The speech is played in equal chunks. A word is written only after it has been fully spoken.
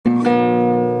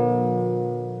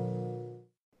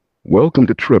Welcome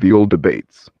to Trivial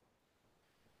Debates.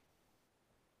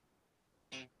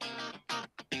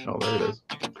 Oh, there it is.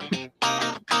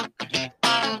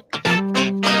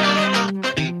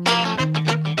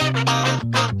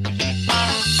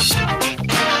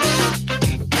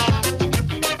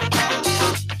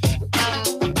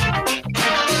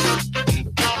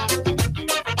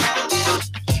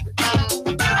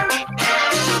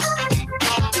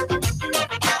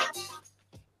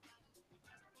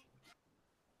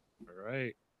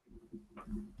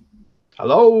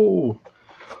 Hello,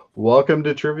 welcome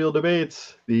to Trivial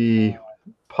Debates, the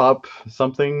pop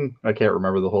something. I can't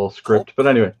remember the whole script, but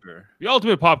anyway. The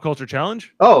ultimate pop culture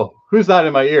challenge. Oh, who's that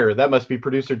in my ear? That must be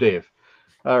producer Dave.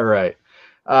 All right.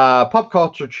 Pop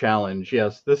culture challenge.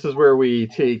 Yes, this is where we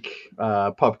take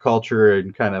pop culture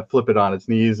and kind of flip it on its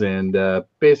knees and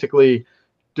basically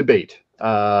debate.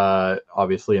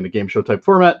 Obviously in a game show type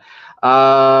format.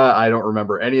 I don't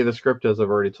remember any of the script, as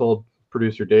I've already told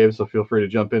producer Dave, so feel free to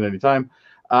jump in anytime.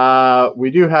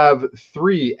 We do have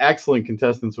three excellent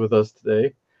contestants with us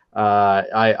today.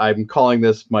 I'm calling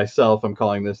this myself. I'm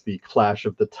calling this the Clash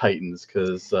of the Titans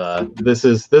because this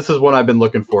is what I've been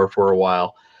looking for a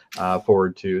while.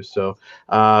 Forward to. So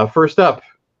first up,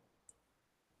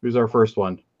 who's our first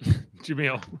one?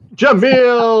 Jamil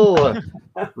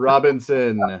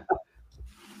Robinson,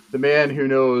 the man who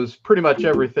knows pretty much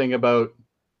everything about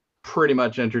pretty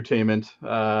much entertainment.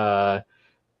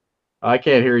 I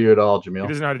can't hear you at all,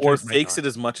 Jamil. Or fakes it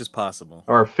as much as possible.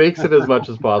 Or fakes it as much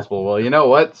as possible. Well, you know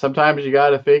what? Sometimes you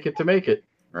got to fake it to make it,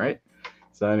 right?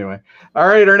 So anyway. All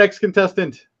right, our next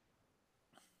contestant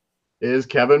is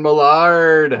Kevin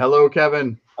Millard. Hello,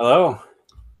 Kevin. Hello.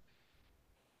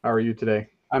 How are you today?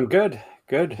 I'm good.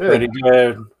 Good. Ready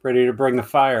to bring the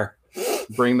fire.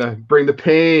 Bring the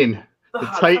pain. The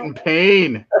Titan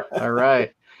pain. All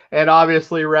right. And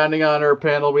obviously, rounding on our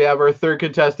panel, we have our third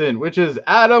contestant, which is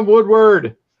Adam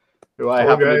Woodward, who I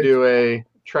happen to do a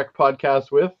Trek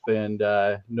podcast with and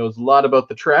knows a lot about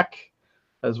the Trek,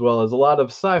 as well as a lot of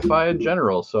sci-fi in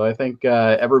general. So I think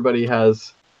everybody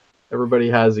has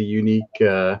a unique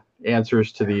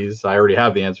answers to these. I already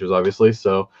have the answers, obviously,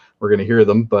 so we're going to hear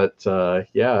them. But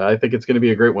yeah, I think it's going to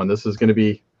be a great one. This is going to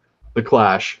be the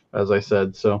clash, as I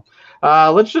said. So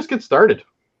let's just get started.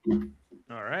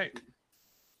 All right.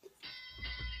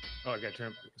 Oh, I got to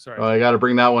turn. Sorry. Oh, I got to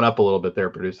bring that one up a little bit there,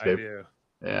 producer Dave. I do.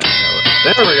 Yeah.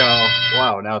 There we go.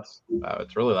 Wow. Now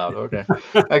it's really loud. Okay.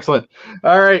 Excellent.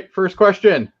 All right. First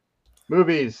question.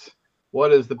 Movies.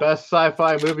 What is the best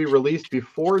sci-fi movie released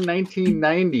before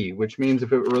 1990? Which means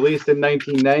if it was released in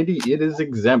 1990, it is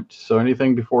exempt. So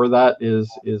anything before that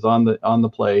is on the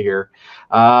play here.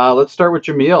 Let's start with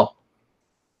Jamil.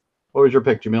 What was your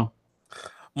pick, Jamil?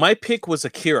 My pick was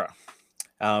Akira.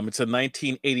 It's a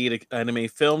 1988 anime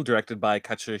film directed by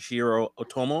Katsuhiro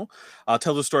Otomo.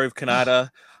 Tells the story of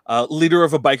Kanata, leader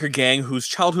of a biker gang whose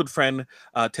childhood friend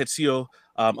Tetsuo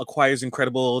acquires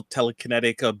incredible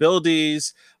telekinetic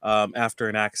abilities after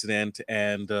an accident,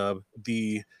 and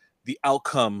the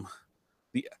outcome,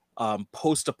 the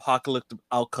post-apocalyptic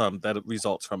outcome that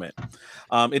results from it.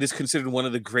 It is considered one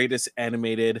of the greatest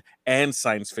animated and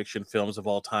science fiction films of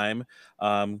all time.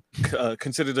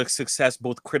 Considered a success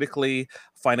both critically,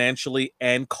 financially,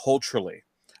 and culturally.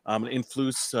 It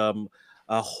influenced a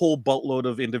whole boatload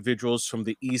of individuals from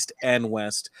the East and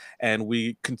West, and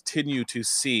we continue to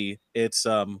see its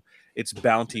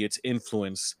bounty, its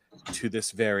influence to this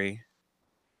very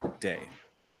day.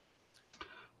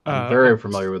 I'm very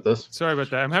familiar with this. Sorry about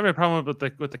that. I'm having a problem with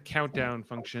the countdown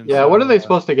function. Yeah, what are they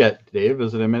supposed to get, Dave?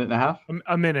 Is it a minute and a half?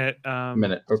 A minute. A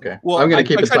minute. Okay. Well, I'm going to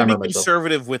keep I a tried to timer be myself.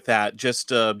 conservative with that, just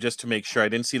to make sure. I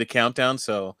didn't see the countdown,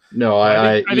 so no,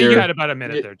 I think you had about a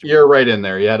minute there. You're right in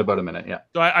there. You had about a minute. Yeah.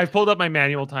 So I've pulled up my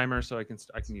manual timer, so I can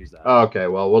use that. Okay.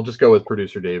 Well, we'll just go with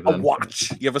producer Dave then. A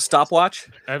watch. You have a stopwatch?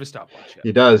 I have a stopwatch. Yeah.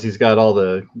 He does. He's got all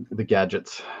the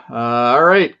gadgets. All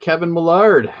right, Kevin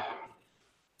Millard.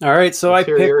 All right, so Let's I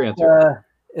hear your picked answer.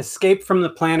 Escape from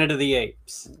the Planet of the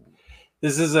Apes.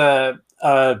 This is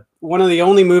one of the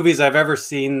only movies I've ever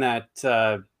seen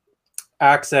that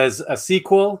acts as a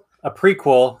sequel, a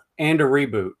prequel, and a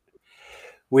reboot.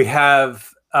 We have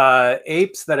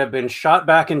apes that have been shot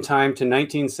back in time to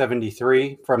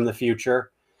 1973 from the future,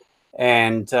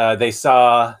 and they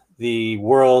saw the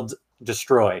world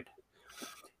destroyed.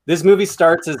 This movie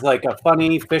starts as like a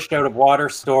funny fish out of water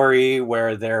story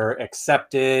where they're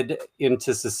accepted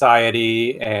into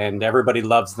society and everybody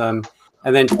loves them,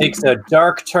 and then takes a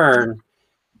dark turn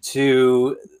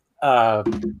to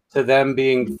them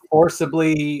being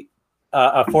forcibly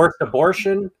a forced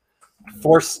abortion,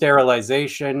 forced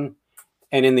sterilization,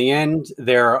 and in the end,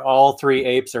 all three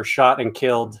apes are shot and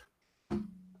killed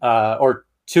or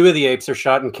two of the apes are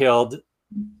shot and killed.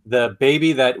 The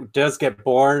baby that does get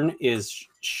born is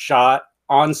shot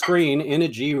on screen in a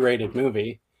G-rated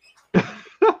movie.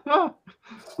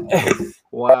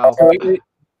 Wow.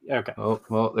 Okay. Oh,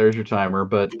 well, there's your timer.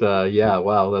 But yeah,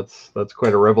 wow, that's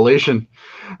quite a revelation.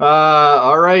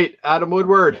 All right, Adam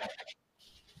Woodward.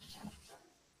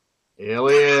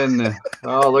 Alien.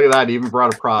 Oh, look at that. He even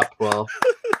brought a prop. Well,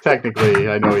 technically,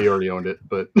 I know he already owned it,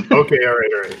 but Okay, all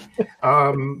right.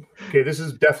 Okay, this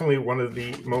is definitely one of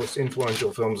the most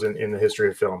influential films in the history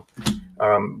of film,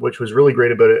 which was really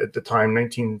great about it at the time.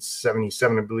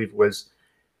 1977, I believe, was,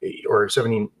 or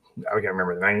 70. I can't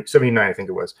remember, 79, I think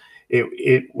it was.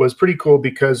 It was pretty cool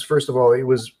because, first of all, it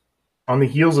was on the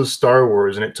heels of Star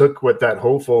Wars, and it took what that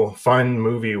hopeful, fun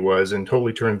movie was and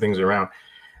totally turned things around.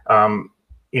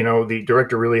 You know, the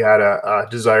director really had a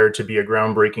desire to be a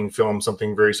groundbreaking film,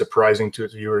 something very surprising to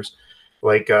its viewers,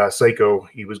 like Psycho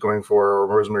he was going for, or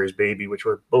Rosemary's Baby, which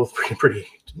were both pretty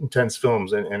intense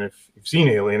films. And if you've seen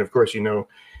Alien, of course, you know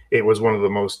it was one of the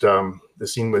most, the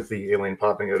scene with the alien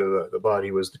popping out of the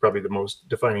body was probably the most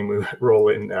defining role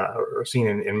in or scene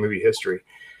in movie history.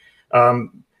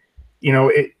 You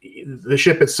know, the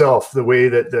ship itself, the way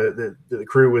that the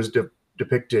crew was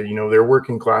depicted, you know, they're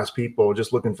working class people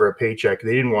just looking for a paycheck.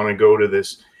 They didn't want to go to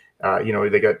this, you know,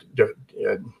 they got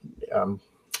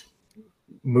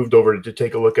moved over to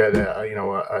take a look at, you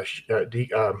know, a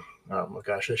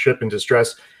ship in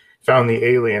distress, found the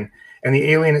alien. And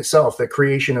the alien itself, the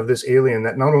creation of this alien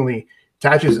that not only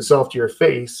attaches itself to your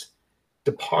face,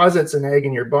 deposits an egg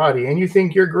in your body, and you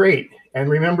think you're great. And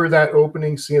remember that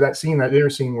opening scene, that inner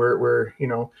scene where you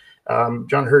know,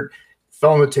 John Hurt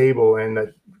fell on the table and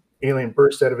the alien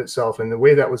burst out of itself. And the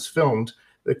way that was filmed,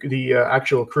 the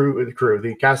actual crew,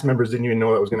 the cast members didn't even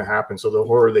know that was going to happen. So the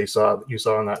horror you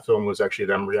saw in that film was actually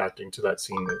them reacting to that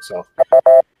scene itself.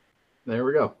 there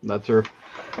we go. That's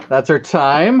our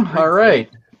time. All right.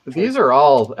 These are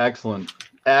all excellent.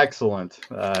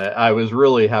 I was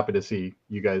really happy to see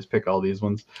you guys pick all these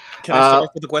ones. Can I start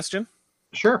off with a question?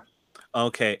 Sure.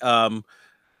 Okay.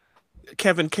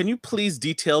 Kevin, can you please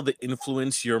detail the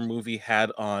influence your movie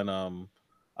had on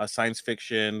science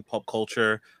fiction, pulp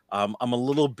culture? I'm a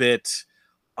little bit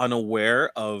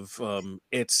unaware of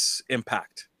its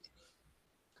impact.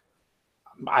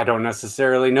 I don't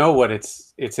necessarily know what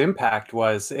its impact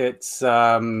was. It's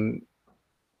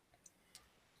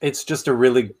just a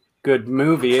really good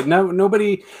movie. And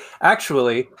nobody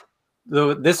actually,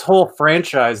 this whole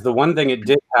franchise, the one thing it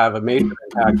did have a major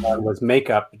impact on was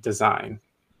makeup design.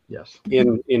 Yes.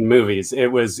 In movies, it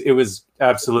was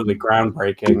absolutely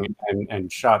groundbreaking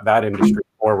and shot that industry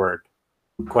forward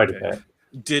quite a bit.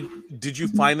 Did you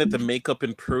find that the makeup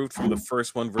improved from the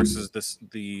first one versus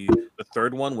the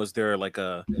third one? Was there like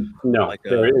a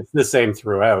it's the same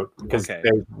throughout because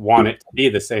they want it to be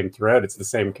the same throughout. It's the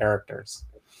same characters.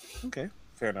 Okay,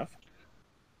 fair enough.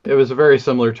 It was very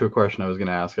similar to a question I was going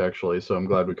to ask, actually, so I'm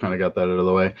glad we kind of got that out of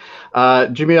the way.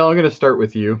 Jimmy, I'm going to start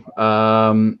with you.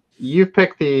 You've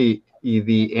picked the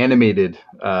animated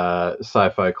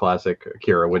sci-fi classic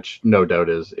Akira, which no doubt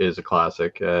is a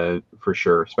classic for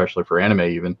sure, especially for anime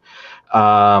even.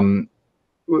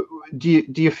 Do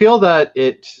you feel that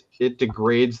it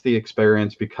degrades the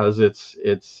experience because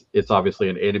it's obviously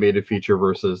an animated feature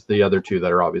versus the other two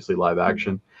that are obviously live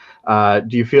action?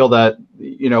 Do you feel that,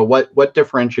 you know, what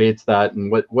differentiates that,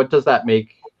 and what does that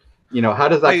make, you know, how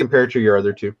does that compare to your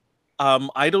other two?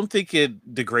 I don't think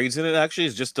it degrades in it. Actually,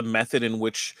 it's just the method in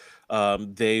which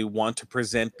they want to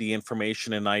present the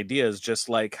information and ideas, just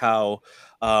like how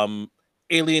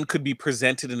Alien could be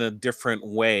presented in a different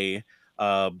way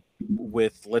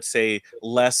with, let's say,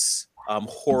 less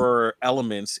horror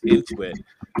elements into it.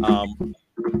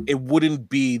 It wouldn't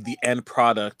be the end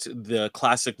product, the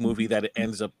classic movie that it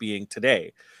ends up being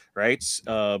today, right?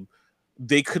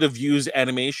 They could have used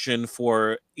animation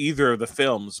for either of the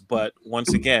films, but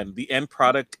once again, the end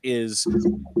product is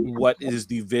what is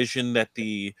the vision that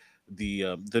the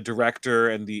director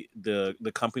and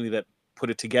the company that put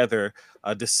it together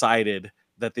decided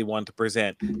that they want to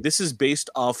present. This is based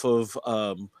off of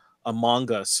a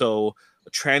manga, so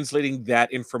translating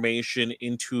that information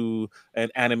into an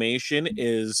animation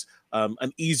is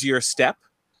an easier step,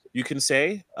 you can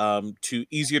say,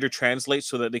 easier to translate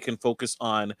so that they can focus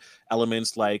on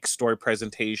elements like story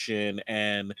presentation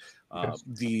and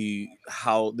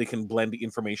how they can blend the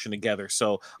information together.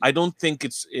 So I don't think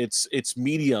its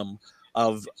medium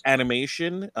of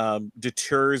animation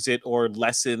deters it or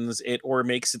lessens it or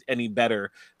makes it any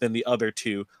better than the other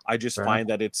two. I just find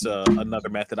that it's another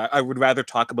method. I would rather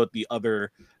talk about the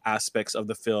other aspects of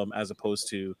the film as opposed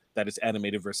to that it's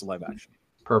animated versus live action.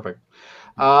 Perfect.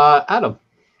 Adam.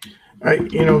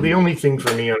 The only thing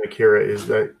for me on Akira is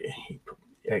that,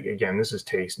 again, this is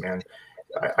taste, man.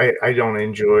 I don't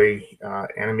enjoy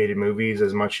animated movies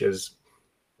as much as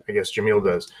I guess Jamil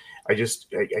does. I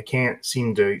can't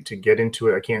seem to get into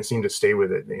it. I can't seem to stay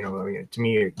with it. To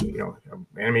me,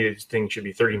 animated thing should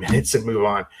be 30 minutes and move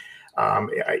on.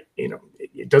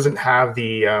 It doesn't have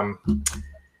the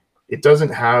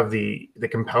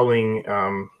compelling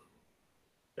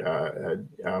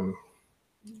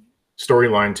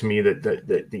storyline to me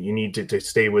that you need to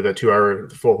stay with a 2-hour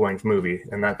full-length movie,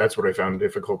 and that's what I found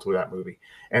difficult with that movie.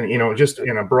 And just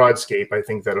in a broad scape, I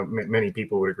think that many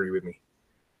people would agree with me.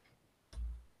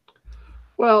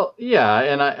 Well, yeah,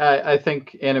 and I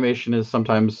think animation is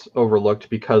sometimes overlooked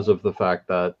because of the fact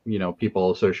that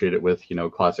people associate it with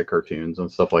classic cartoons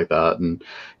and stuff like that, and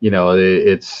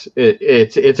it's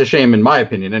a shame in my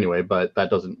opinion anyway. But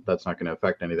that's not going to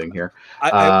affect anything here.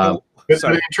 But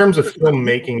in terms of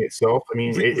filmmaking itself, I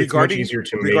mean, it's much easier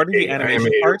to make the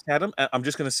animation part, Adam. I'm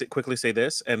just going to quickly say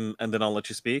this, and then I'll let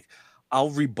you speak.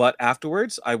 I'll rebut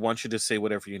afterwards. I want you to say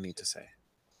whatever you need to say.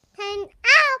 Hang up.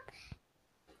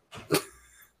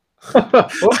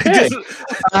 Okay.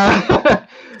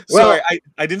 Sorry,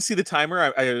 I didn't see the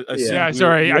timer. I assumed Yeah,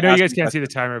 sorry. I know you guys can't see the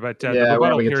timer, but the we're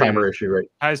rebuttal having a period timer issue, right?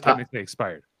 has technically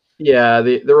expired. Yeah,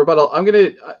 the rebuttal. I'm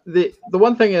gonna the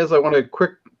one thing is I want a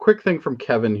quick thing from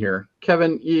Kevin here.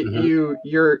 Kevin, you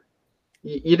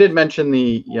did mention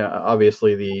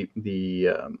obviously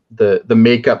the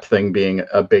makeup thing being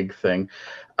a big thing.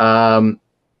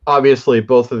 Obviously,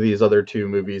 both of these other two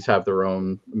movies have their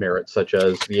own merits, such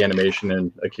as the animation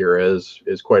in Akira is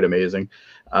quite amazing,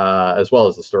 as well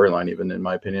as the storyline, even in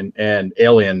my opinion. And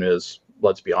Alien is,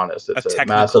 let's be honest, it's a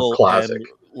massive classic.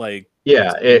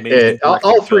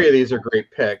 All three of these are great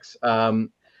picks.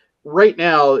 Right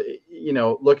now,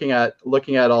 looking at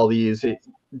all these,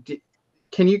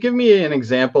 can you give me an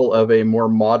example of a more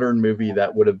modern movie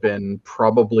that would have been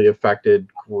probably affected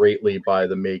greatly by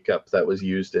the makeup that was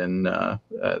used in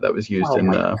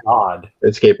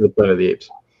Escape of the Planet of the Apes?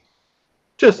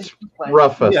 Just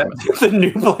rough estimate. The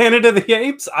new Planet of the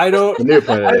Apes? I don't. The new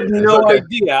Planet I have no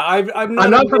idea. I'm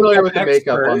not familiar with the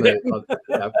makeup on the.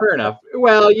 Yeah, fair enough.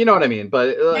 Well, you know what I mean.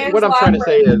 But what I'm trying to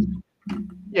say is,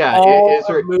 is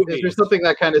there something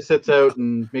that kind of sits out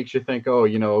and makes you think, oh,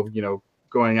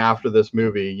 going after this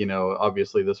movie,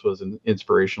 obviously this was an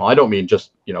inspirational. I don't mean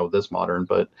just this modern,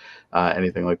 but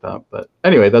anything like that. But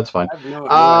anyway, that's fine.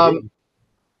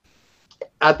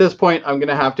 At this point, I'm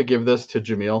gonna have to give this to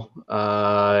Jamil.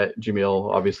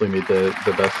 Jamil obviously made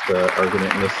the best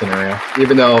argument in this scenario,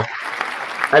 even though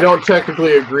I don't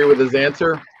technically agree with his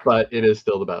answer, but it is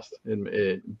still the best.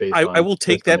 I will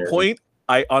take that point.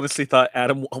 I honestly thought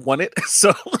Adam won it,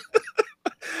 so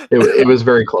it was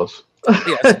very close.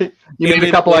 Yes. You made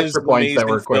a couple extra points that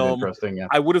were quite interesting. Yeah.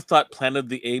 I would have thought Planet of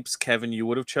the Apes, Kevin, you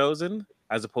would have chosen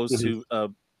as opposed to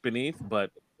Beneath,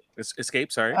 but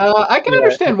Escape. Sorry. I can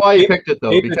understand why you picked it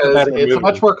though, because it's a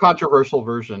much more controversial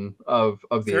version of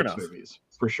the Apes movies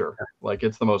for sure. Like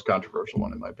it's the most controversial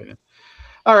one in my opinion.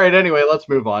 All right. Anyway, let's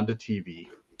move on to TV.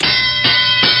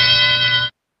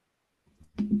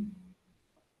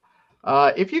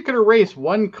 If you could erase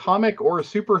one comic or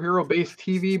superhero-based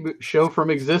TV show from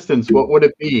existence, what would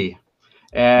it be?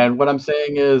 And what I'm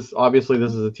saying is, obviously,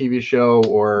 this is a TV show,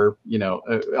 or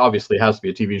obviously it has to be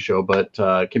a TV show, but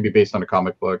it can be based on a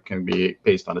comic book, can be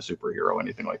based on a superhero,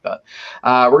 anything like that.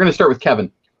 We're going to start with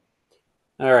Kevin.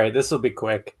 All right, this will be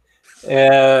quick.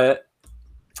 The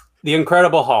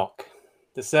Incredible Hulk,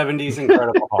 the 70s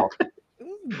Incredible Hulk.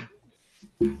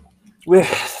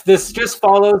 This just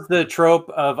follows the trope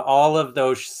of all of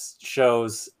those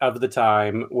shows of the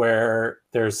time where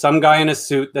there's some guy in a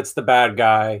suit that's the bad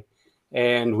guy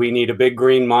and we need a big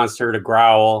green monster to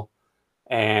growl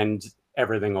and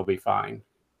everything will be fine.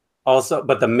 Also,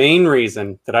 but the main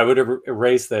reason that I would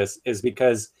erase this is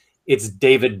because it's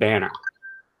David Banner.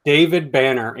 David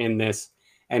Banner in this.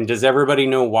 And does everybody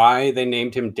know why they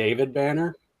named him David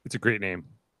Banner? It's a great name.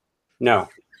 No,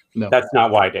 that's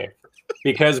not why, Dave.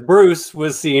 Because Bruce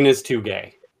was seen as too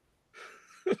gay.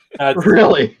 That's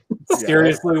really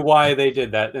seriously why they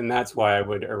did that, and that's why I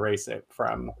would erase it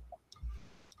from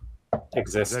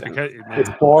existing. It's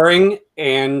boring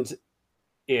and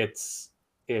it's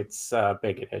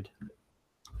bigoted.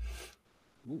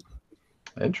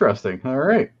 Interesting. All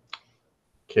right.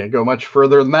 Can't go much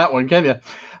further than that one, can you?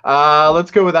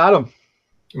 Let's go with Adam.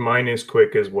 Mine is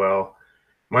quick as well.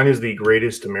 Mine is the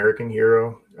greatest American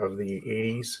hero of the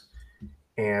 80s.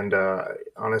 And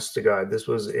honest to God, this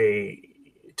was a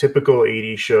typical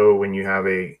 80s show when you have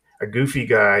a goofy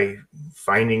guy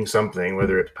finding something,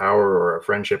 whether it's power or a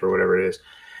friendship or whatever it is.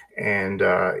 and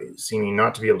seeming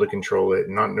not to be able to control it,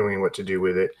 not knowing what to do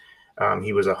with it.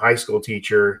 He was a high school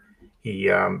teacher.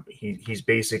 He's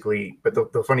basically, but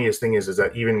the funniest thing is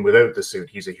that even without the suit,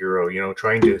 he's a hero, you know,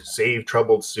 trying to save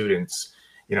troubled students,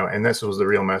 you know, and this was the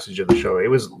real message of the show. It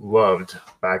was loved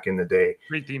back in the day,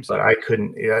 Great theme song. but I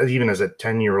couldn't, even as a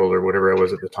 10-year-old or whatever I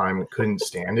was at the time, couldn't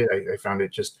stand it. I found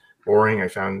it just boring. I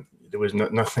found there was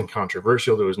nothing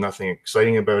controversial. There was nothing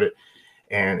exciting about it.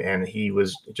 And he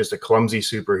was just a clumsy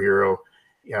superhero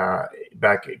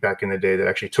back in the day that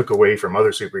actually took away from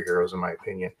other superheroes, in my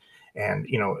opinion. And,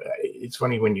 you know, it's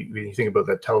funny when you think about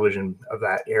that television of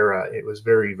that era, it was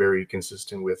very, very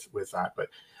consistent with that. But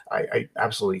I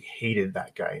absolutely hated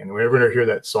that guy. And whenever I hear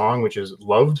that song, which is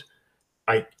Loved,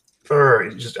 it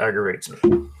just aggravates me.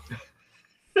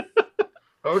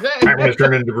 Okay. I'm going to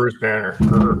turn into Bruce Banner.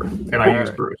 And I use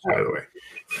Bruce, by the way.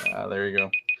 There you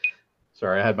go.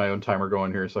 Sorry, I had my own timer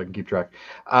going here so I can keep track.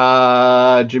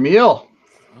 Jamil,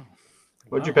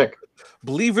 what'd you pick?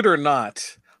 Believe it or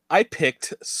not, I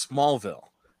picked Smallville.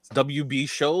 It's a WB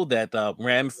show that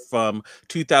ran from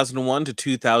 2001 to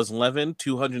 2011,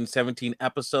 217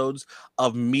 episodes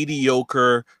of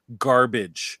mediocre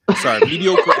garbage. Sorry,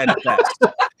 mediocre at best,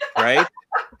 right?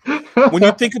 When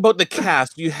you think about the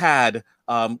cast, you had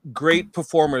great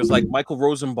performers like Michael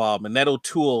Rosenbaum, Annette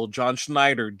O'Toole, John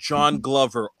Schneider, John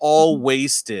Glover, all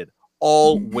wasted.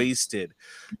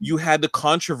 You had the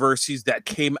controversies that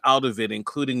came out of it,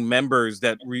 including members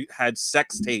that had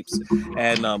sex tapes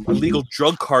and illegal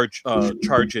drug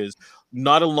charges,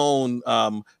 not alone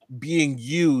being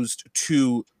used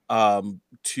to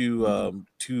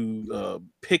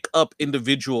pick up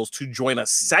individuals to join a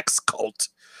sex cult.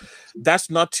 That's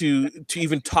not to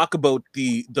even talk about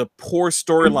the poor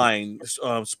storyline,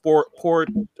 poor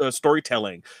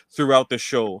storytelling throughout the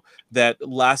show that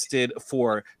lasted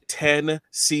for 10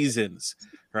 seasons,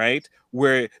 right?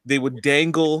 Where they would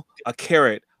dangle a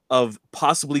carrot of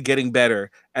possibly getting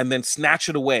better and then snatch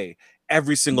it away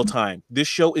every single time. This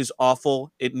show is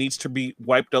awful. It needs to be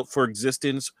wiped out for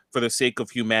existence for the sake of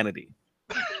humanity.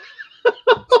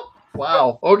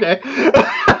 Wow. Okay.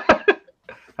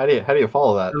 How do you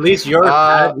follow that? At least yours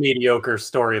had mediocre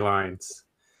storylines.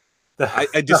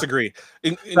 I disagree.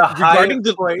 Regarding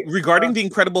the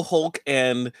Incredible Hulk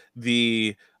and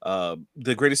the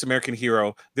Greatest American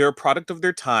Hero, they're a product of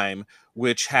their time,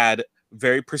 which had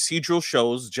very procedural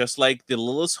shows, just like the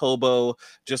Littlest Hobo,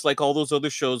 just like all those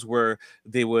other shows where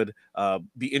they would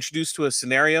be introduced to a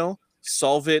scenario,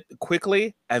 solve it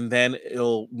quickly, and then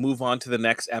it'll move on to the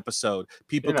next episode.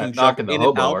 People can jump in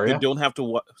and out. They don't have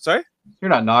to. Sorry? You're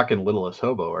not knocking Littlest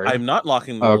Hobo, are you? I'm not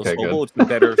knocking Littlest Hobo. Good. It's a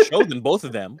better show than both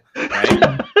of them,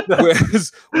 right?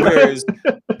 whereas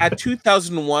at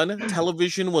 2001,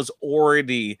 television was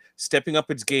already stepping up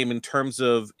its game in terms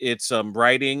of its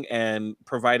writing and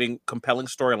providing compelling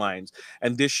storylines.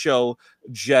 And this show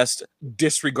just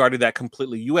disregarded that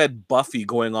completely. You had Buffy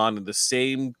going on in the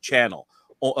same channel,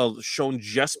 shown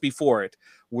just before it,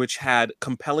 which had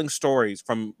compelling stories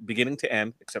from beginning to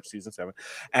end, except season 7.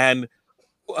 And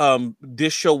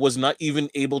this show was not even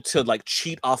able to like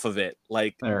cheat off of it.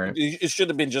 Like it should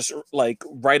have been just like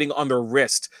writing on their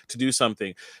wrist to do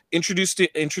something.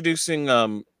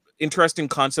 Introducing interesting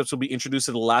concepts will be introduced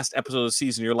in the last episode of the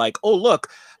season. You're like, oh look,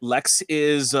 Lex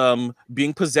is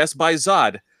being possessed by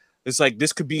Zod. It's like,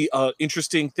 this could be an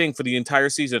interesting thing for the entire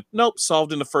season. Nope,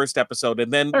 solved in the first episode.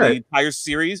 And then entire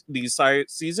series, the entire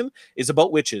season is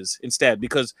about witches instead,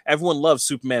 because everyone loves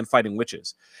Superman fighting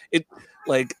witches.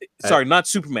 Sorry, not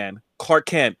Superman, Clark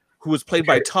Kent, who was played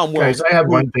by Tom Wells. Guys, I have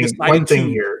one thing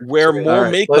here. Wear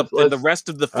more makeup than the rest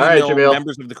of the female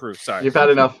members of the crew. Sorry. You've had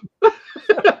enough.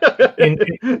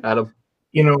 Adam.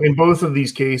 You know, in both of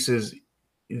these cases,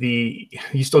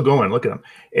 he's still going. Look at him.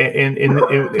 And in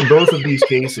both of these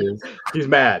cases, he's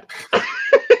mad.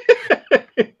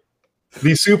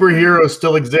 These superheroes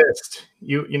still exist.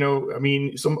 You know, I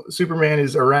mean, Superman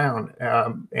is around,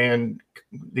 and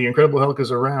the Incredible Hulk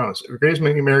is around. So, Greatest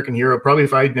American Hero. Probably,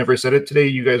 if I'd never said it today,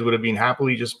 you guys would have been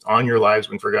happily just on your lives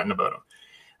and forgotten about him.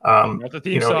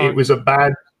 You know, it was a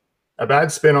bad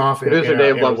spinoff. Producer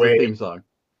Dave loves the theme song.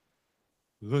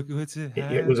 Look what's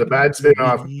it was a bad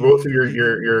spin-off. Both of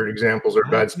your examples are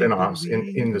bad spin-offs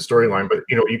in the storyline, but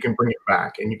you know, you can bring it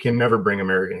back, and you can never bring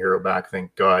American Hero back,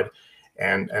 thank God.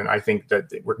 And I think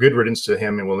that we're good riddance to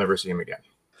him, and we'll never see him again.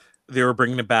 They were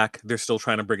bringing it back. They're still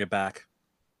trying to bring it back.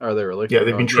 Are they really? Yeah,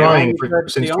 they've been trying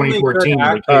since 2014.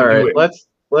 All right, let's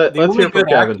hear from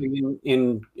Kevin.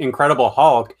 In Incredible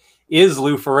Hulk is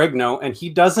Lou Ferrigno, and he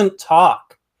doesn't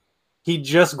talk. He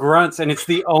just grunts, and it's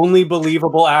the only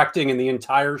believable acting in the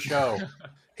entire show.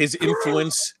 his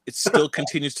influence, it still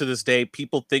continues to this day.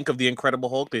 People think of the Incredible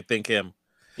Hulk, they think him.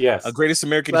 Yes. A greatest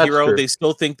American That's hero. true. They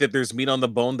still think that there's meat on the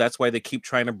bone. That's why they keep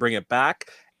trying to bring it back.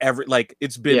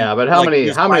 It's been Yeah, but how like, many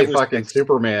there's how many 5 or fucking 6.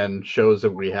 Superman shows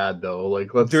have we had though?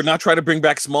 Like, let's. They're not trying to bring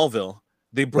back Smallville.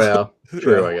 They brought Well,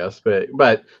 true, I guess, but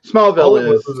Smallville All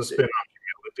it is was a spin-off.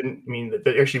 It didn't mean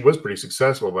that actually was pretty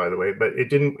successful, by the way, but it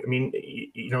didn't. I mean,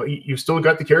 you still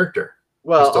got the character.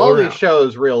 well, still all around. these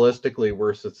shows realistically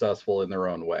were successful in their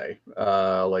own way.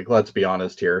 Like, let's be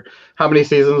honest here. How many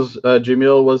seasons,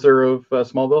 Jamil, was there of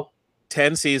Smallville?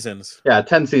 10 seasons. Yeah,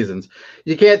 10 seasons.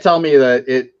 You can't tell me that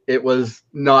it was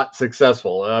not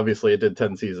successful. Obviously, it did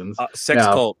 10 seasons. Sex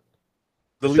Now- cult.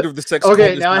 The leader of the sex cult.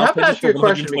 Okay, is now I have to pending ask you for a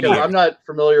question 120 because years. I'm not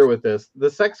familiar with this. The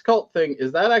sex cult thing,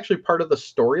 is that actually part of the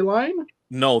storyline?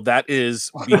 No, that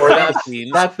is Or behind the that's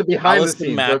scenes. the behind Allison the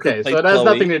scenes. Mack, who Okay, so played it has Chloe.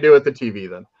 nothing to do with the TV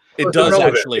then. It It's does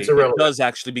irrelevant. actually. It's It irrelevant. does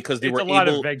actually because they It's were a lot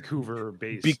able of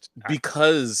Vancouver-based.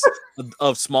 because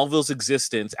of Smallville's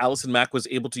existence. Allison Mack was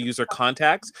able to use her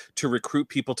contacts to recruit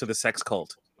people to the sex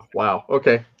cult. Wow.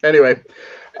 Okay. Anyway,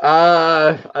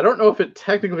 I don't know if it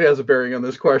technically has a bearing on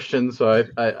this question, so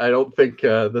I don't think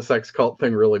the sex cult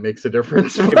thing really makes a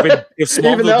difference. If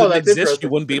Smallville Even though didn't that's exist, interesting.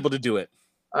 you wouldn't be able to do it.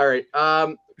 All right.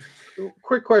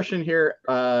 Quick question here,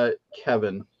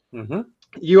 Kevin. Mhm.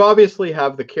 You obviously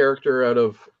have the character out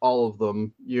of all of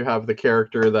them. You have the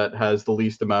character that has the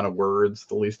least amount of words,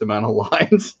 the least amount of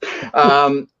lines.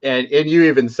 And you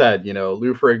even said,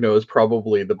 Lou Ferrigno is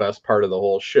probably the best part of the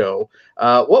whole show.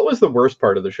 What was the worst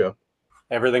part of the show?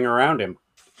 Everything around him.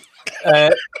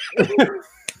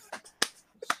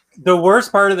 The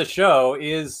worst part of the show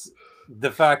is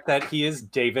the fact that he is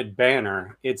David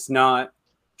Banner. It's not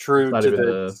true It's not to even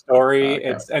the a- story. okay.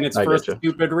 It's I for a getcha.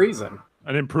 stupid reason.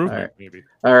 An improvement, All right. maybe.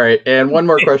 All right. And one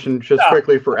more question, just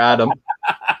quickly for Adam.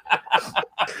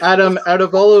 Adam, out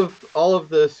of all of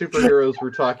the superheroes we're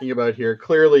talking about here,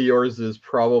 clearly yours is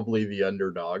probably the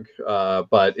underdog.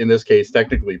 But in this case,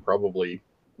 technically, probably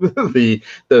the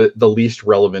least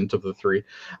relevant of the three.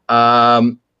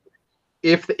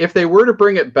 If they were to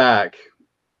bring it back,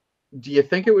 do you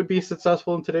think it would be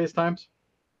successful in today's times?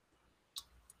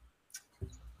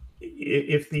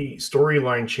 If the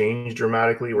storyline changed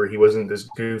dramatically, where he wasn't this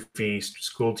goofy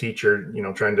school teacher,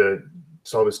 trying to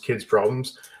solve his kids'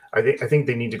 problems, I think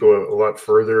they need to go a lot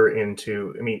further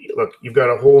into. I mean, look, you've got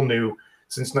a whole new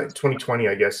since 2020,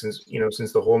 I guess, since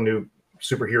the whole new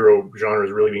superhero genre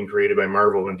is really being created by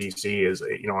Marvel and DC, is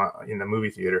in the movie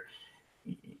theater.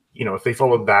 If they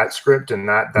followed that script and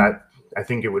that I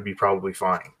think it would be probably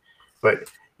fine. But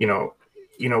the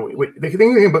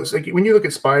thing about, like, when you look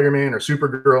at Spider-Man or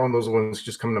Supergirl, and those ones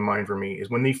just come to mind for me, is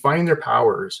when they find their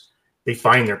powers. They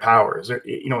find their powers. They're,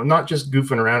 not just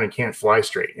goofing around and can't fly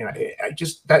straight. And I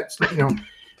just that's So and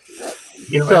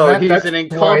he's that's an why the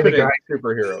incompetent guy-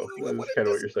 superhero. That's kind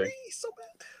of what you're saying.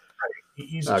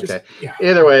 He's Okay. just, yeah.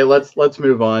 Either way, let's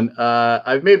move on.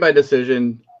 I've made my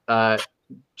decision.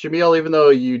 Jamil, even though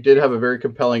you did have a very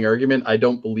compelling argument, I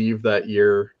don't believe that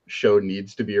your show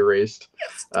needs to be erased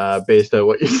based on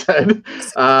what you said.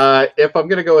 If I'm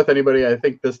going to go with anybody, I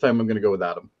think this time I'm going to go with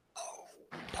Adam.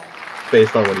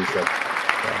 Based on what he said.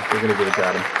 So we're going to give it to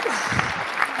Adam.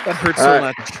 That hurts so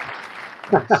much.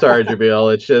 Sorry,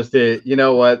 Jamil. It's just, you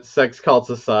know what? Sex cults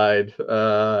aside,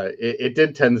 it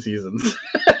did 10 seasons.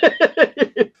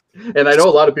 And I know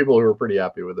a lot of people who were pretty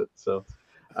happy with it. So,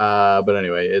 but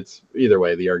anyway, it's either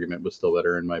way, the argument was still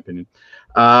better in my opinion.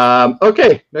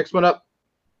 Okay, next one up.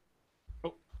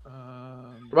 Come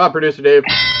on, producer Dave.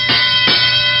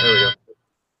 There we go.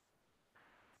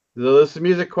 So this is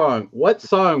Music Kwong. What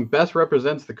song best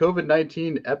represents the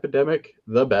COVID-19 epidemic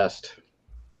the best?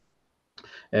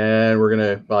 And we're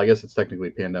going to, well, I guess it's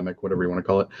technically pandemic, whatever you want to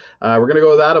call it. We're going to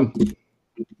go with Adam.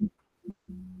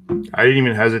 I didn't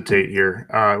even hesitate here.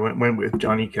 Went with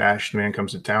Johnny Cash, The Man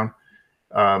Comes to Town.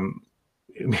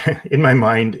 In my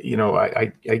mind,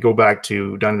 I go back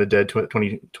to Dawn of the Dead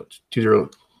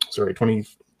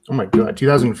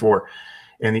 2004,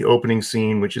 and the opening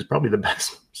scene, which is probably the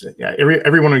best. Yeah,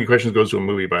 every one of your questions goes to a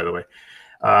movie, by the way.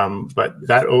 But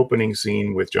that opening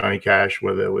scene with Johnny Cash,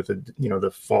 with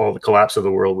the collapse of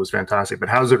the world, was fantastic. But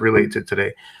how does it relate to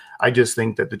today? I just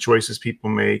think that the choices people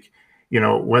make,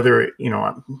 whether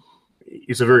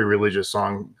it's a very religious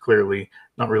song, clearly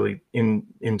not really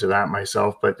into that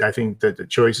myself, but I think that the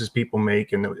choices people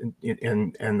make and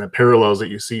the parallels that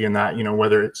you see in that,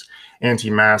 whether it's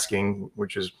anti-masking,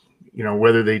 which is,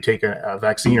 whether they take a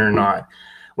vaccine or not,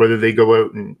 whether they go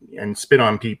out and spit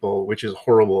on people, which is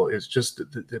horrible. It's just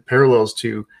the parallels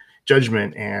to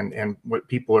judgment and what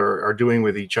people are doing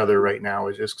with each other right now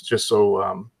is just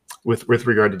so with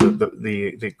regard to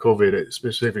the COVID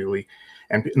specifically,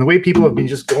 and the way people have been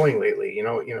just going lately.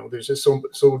 There's just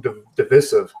so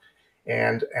divisive,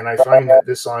 and I find that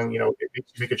this song, it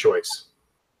makes you make a choice.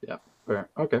 Yeah. Fair.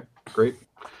 Okay. Great.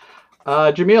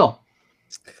 Jamil.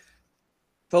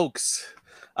 Folks,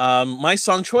 my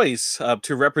song choice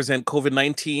to represent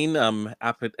COVID-19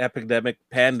 epidemic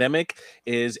pandemic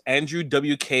is Andrew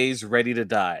WK's "Ready to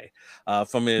Die"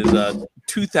 from his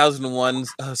 2001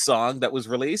 song that was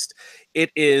released.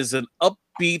 It is an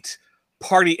upbeat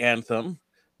party anthem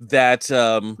that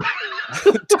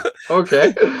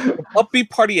Okay. upbeat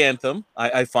party anthem.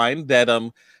 I find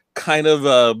that kind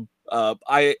of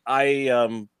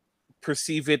I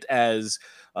perceive it as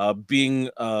being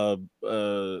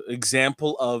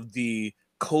example of the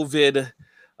COVID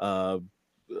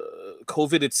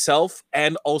COVID itself,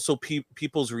 and also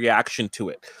people's reaction to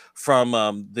it, from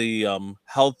the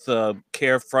health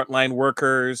care frontline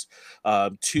workers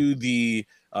to the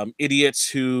idiots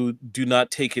who do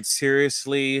not take it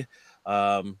seriously.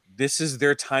 This is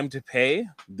their time to pay.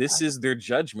 This is their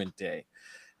judgment day,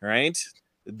 right?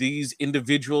 These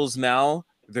individuals now,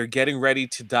 they're getting ready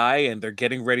to die and they're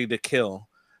getting ready to kill,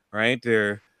 right?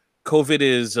 COVID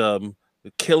is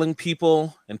killing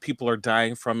people, and people are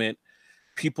dying from it.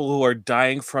 People who are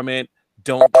dying from it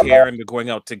don't care, and they're going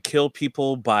out to kill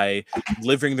people by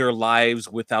living their lives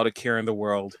without a care in the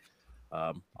world.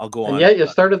 I'll go on. And yet you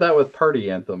started that with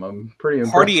party anthem. I'm pretty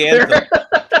impressed. Party anthem.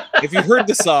 If you heard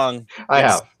the song, I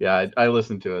have. Yeah, I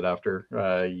listened to it after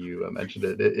you mentioned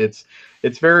it.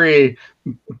 It's very,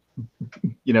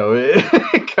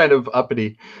 kind of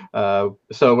uppity.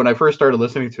 So when I first started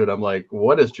listening to it, I'm like,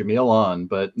 what is Jamil on?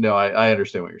 But no, I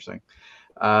understand what you're saying.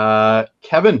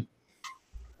 Kevin.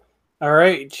 All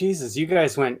right, Jesus, you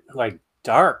guys went like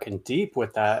dark and deep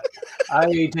with that.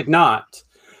 I did not.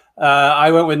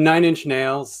 I went with 9 Inch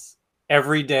Nails.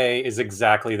 Every day is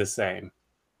exactly the same.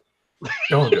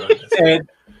 Oh, God.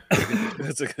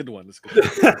 That's a good one. That's a good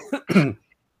one.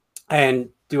 And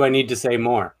do I need to say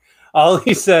more? All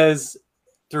he says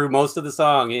through most of the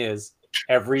song is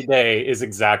every day is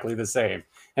exactly the same,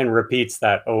 and repeats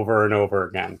that over and over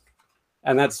again.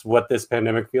 And that's what this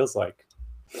pandemic feels like.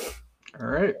 All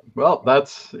right. Well,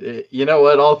 that's, you know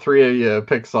what? All three of you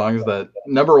picked songs that,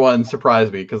 number one,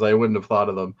 surprised me because I wouldn't have thought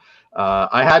of them.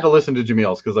 I had to listen to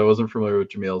Jamil's because I wasn't familiar with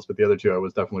Jamil's, but the other two I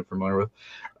was definitely familiar with.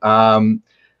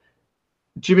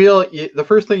 Jamil, the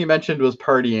first thing you mentioned was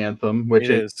Party Anthem, which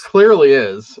it clearly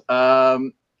is.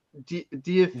 Do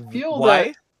you feel why?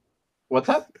 That... What's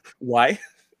that? Why?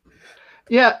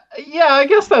 Yeah, I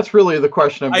guess that's really the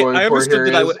question I'm going for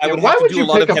here. Why would you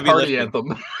pick a party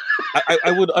anthem?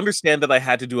 I would understand that I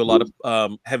had to do a lot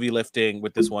of heavy lifting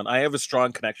with this one. I have a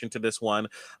strong connection to this one,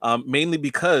 mainly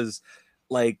because,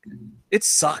 like, it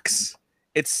sucks.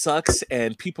 It sucks,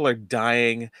 and people are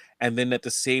dying. And then at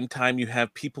the same time, you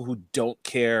have people who don't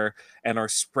care and are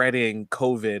spreading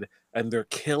COVID, and they're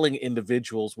killing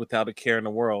individuals without a care in the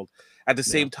world. At the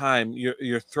same time,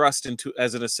 you're thrust into,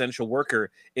 as an essential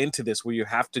worker, into this where you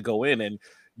have to go in, and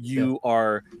you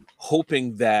are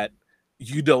hoping that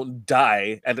you don't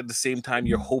die, and at the same time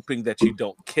you're hoping that you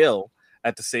don't kill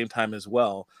at the same time as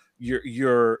well.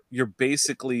 You're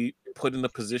basically put in a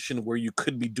position where you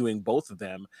could be doing both of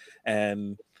them,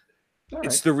 and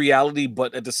it's the reality,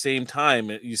 but at the same time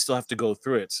you still have to go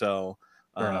through it. So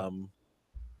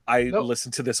I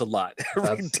listen to this a lot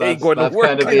every day going to work.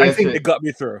 Kind of I think it got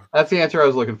me through. That's the answer I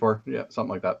was looking for. Yeah,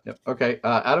 something like that. Yep. Okay,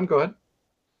 Adam, go ahead.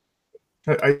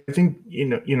 I think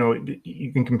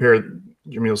you can compare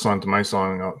Jamil's song to my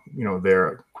song.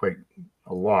 There quite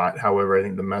a lot. However, I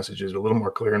think the message is a little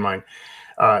more clear in mine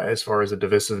as far as the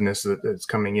divisiveness that's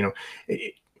coming.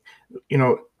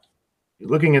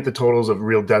 Looking at the totals of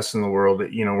real deaths in the world,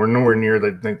 we're nowhere near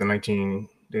the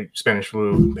Spanish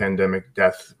flu pandemic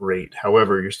death rate.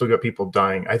 However, you're still got people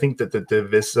dying. I think that the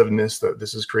divisiveness that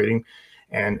this is creating,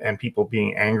 and people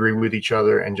being angry with each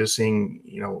other, and just seeing,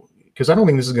 because I don't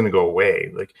think this is going to go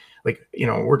away. Like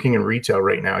working in retail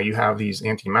right now, you have these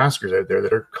anti-maskers out there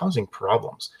that are causing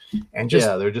problems, and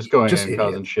they're just going and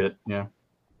causing shit. Yeah,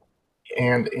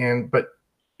 and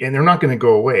they're not going to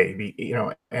go away.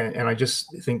 And I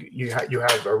just think you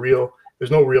have a real.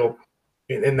 There's no real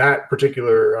in that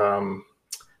particular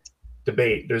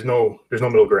debate. There's no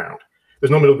middle ground.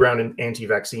 There's no middle ground in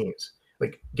anti-vaccines.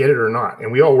 Like, get it or not.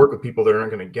 And we all work with people that are not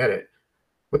going to get it.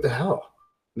 What the hell?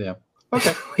 Yeah.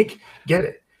 Okay. Like, get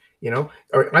it.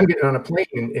 Or I'm getting on a plane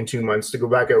in 2 months to go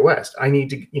back out west. I need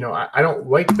to, I don't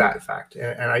like that fact.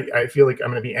 And I feel like I'm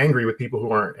going to be angry with people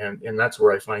who aren't. And that's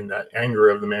where I find that anger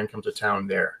of the man comes to town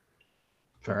there.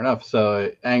 Fair enough.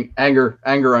 So anger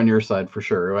on your side for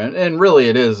sure, and really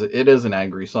it is an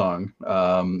angry song.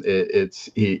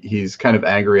 He's kind of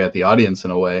angry at the audience in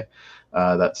a way,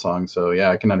 that song. So yeah,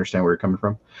 I can understand where you're coming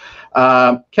from.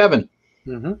 Kevin,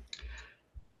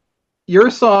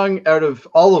 your song out of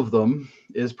all of them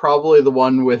is probably the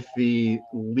one with the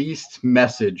least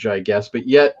message, I guess, but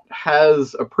yet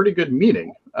has a pretty good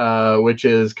meaning, which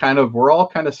is kind of, we're all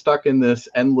kind of stuck in this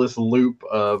endless loop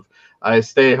of, I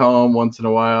stay home once in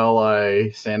a while,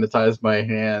 I sanitize my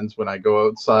hands when I go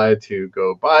outside to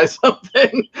go buy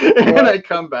something, and I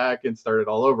come back and start it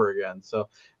all over again. So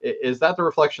is that the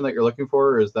reflection that you're looking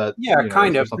for, or is that, yeah,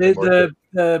 kind of.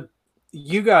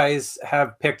 You guys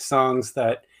have picked songs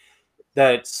that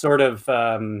sort of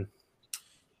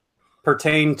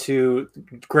pertain to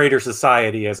greater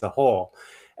society as a whole,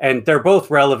 and they're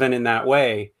both relevant in that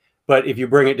way. But if you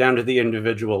bring it down to the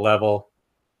individual level,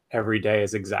 every day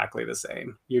is exactly the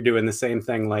same. You're doing the same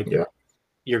thing, like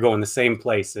you're going the same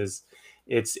places.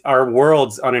 It's our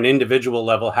worlds on an individual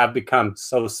level have become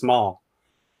so small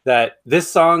that this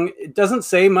song, it doesn't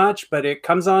say much, but it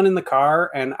comes on in the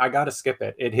car and I got to skip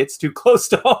it. It hits too close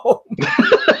to home.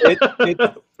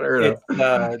 Fair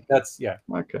enough. That's yeah.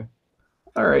 Okay.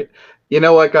 All right. You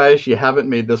know what, guys? You haven't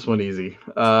made this one easy.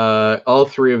 All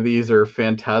three of these are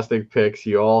fantastic picks.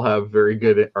 You all have very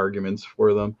good arguments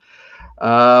for them.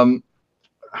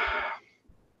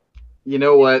 You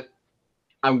know what?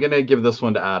 I'm going to give this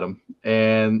one to Adam.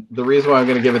 And the reason why I'm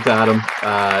going to give it to Adam,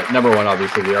 number one,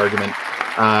 obviously the argument,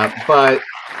 but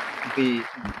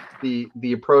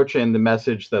the approach and the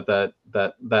message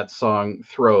that song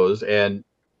throws, and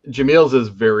Jamil's is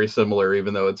very similar,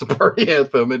 even though it's a party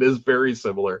anthem. It is very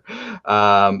similar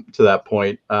to that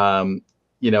point.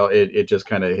 It just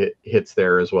kind of hits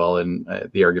there as well, and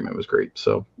the argument was great.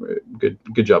 So good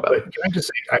job, Adam. Can I just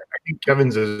say, I think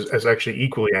Kevin's is actually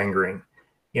equally angering.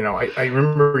 I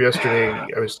remember yesterday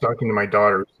I was talking to my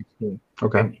daughter, 16,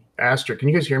 and asked her, "Can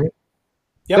you guys hear me?"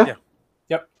 Yep.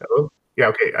 Hello? Yeah.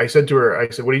 Okay. I said to her,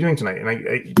 "What are you doing tonight?"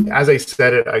 And as I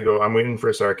said it, I go, "I'm waiting for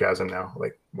a sarcasm now."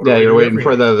 Like, yeah, you're waiting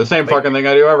for the same fucking thing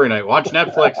I do every night. Watch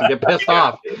Netflix and get pissed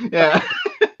off. Yeah.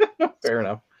 Fair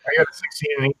enough. I got a 16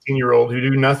 and 18-year-old who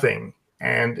do nothing,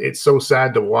 and it's so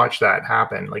sad to watch that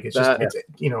happen. Like, it's just,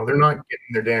 they're not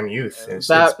getting their damn youth.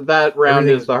 That round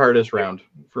is the hardest round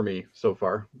for me so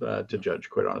far to judge,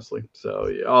 quite honestly. So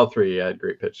yeah, all three had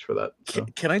great pitches for that. So.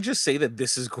 Can I just say that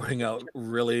this is going out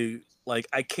really, like,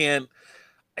 I can't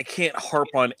harp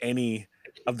on any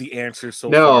of the answers so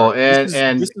far.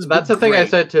 And that's the thing I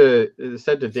said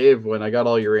to Dave when I got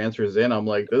all your answers in. I'm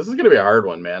like, this is gonna be a hard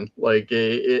one, man. Like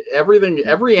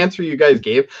every answer you guys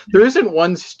gave, there isn't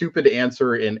one stupid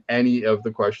answer in any of the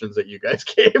questions that you guys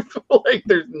gave. Like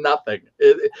there's nothing.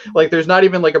 Like there's not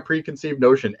even like a preconceived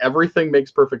notion. Everything makes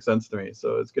perfect sense to me.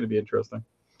 So it's gonna be interesting.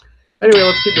 Anyway,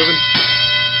 let's keep moving.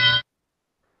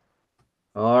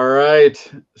 All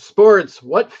right, sports.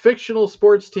 What fictional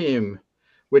sports team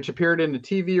which appeared in a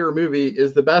TV or movie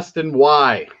is the best, and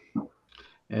why?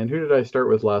 And who did I start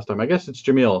with last time? I guess it's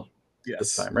Jamil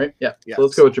this time, right? Yeah. Yes. So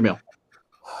let's go with Jamil.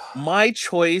 My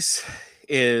choice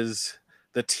is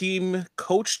the team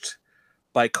coached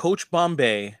by Coach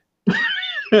Bombay,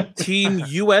 Team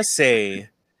USA,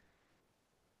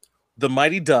 the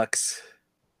Mighty Ducks,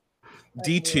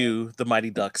 D2, the Mighty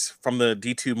Ducks, from the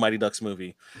D2 Mighty Ducks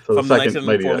movie. So from the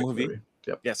 1994 movie.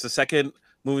 Yep. Yes, the second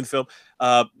moving film.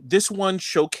 This one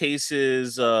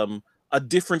showcases a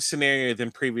different scenario than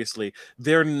previously.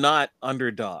 They're not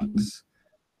underdogs.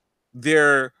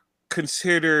 They're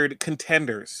considered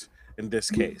contenders in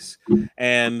this case.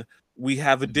 And we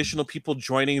have additional people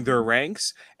joining their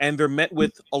ranks, and they're met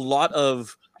with a lot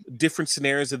of different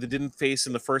scenarios that they didn't face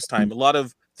in the first time. A lot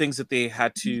of things that they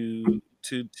had to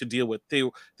deal with.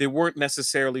 They weren't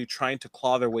necessarily trying to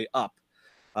claw their way up.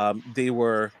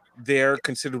 They're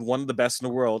considered one of the best in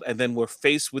the world, and then were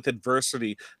faced with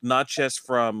adversity, not just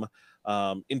from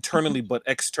internally, but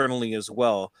externally as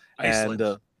well. Iceland.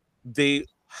 And they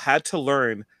had to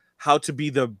learn how to be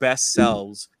their best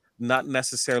selves, not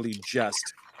necessarily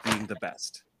just being the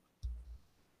best.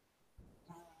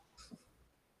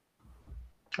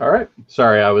 All right.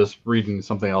 Sorry, I was reading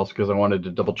something else because I wanted to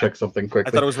double check something quickly.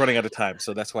 I thought I was running out of time,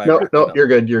 so that's why. No, you're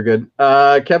good. You're good.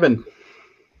 Kevin.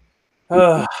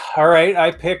 All right,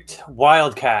 I picked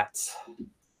Wildcats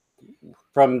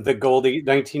from the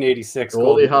 1986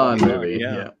 Goldie Hawn movie.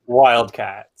 Yeah.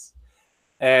 Wildcats,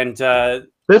 and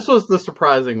this was the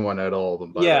surprising one at all of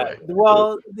them. By the way.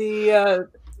 Well,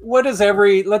 what is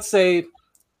let's say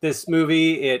this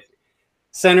movie, it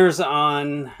centers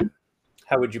on,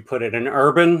 how would you put it, an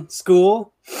urban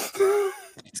school.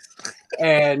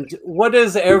 And what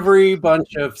does every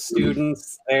bunch of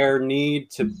students there need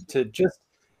to just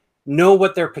know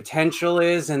what their potential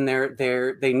is, and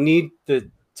they need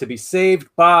to be saved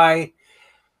by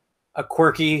a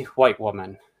quirky white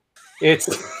woman. It's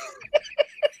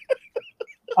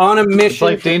on a mission. It's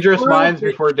like Dangerous Minds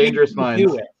before Dangerous Minds.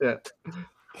 Do it. Yeah.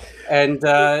 And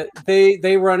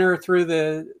they run her through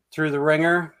the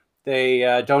ringer.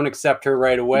 They don't accept her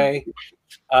right away,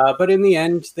 but in the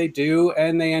end they do,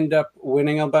 and they end up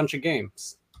winning a bunch of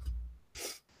games.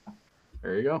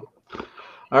 There you go.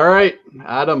 All right,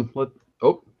 Adam.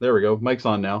 Oh, there we go. Mic's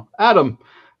on now. Adam,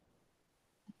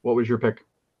 what was your pick?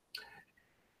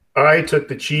 I took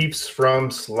the Chiefs from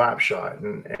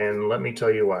Slapshot, and let me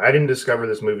tell you why. I didn't discover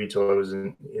this movie till I was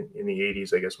in the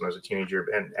 80s, I guess, when I was a teenager,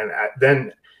 and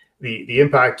then the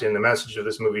impact and the message of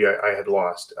this movie I had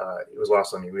lost. It was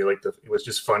lost on me. It was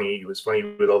just funny. It was funny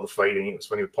with all the fighting. It was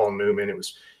funny with Paul Newman. It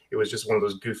was just one of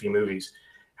those goofy movies.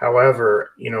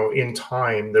 However, in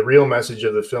time, the real message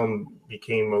of the film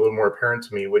became a little more apparent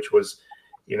to me, which was,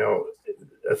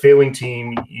 a failing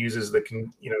team uses the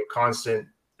constant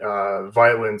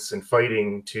violence and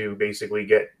fighting to basically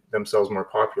get themselves more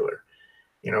popular,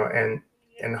 and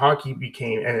hockey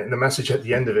became, and the message at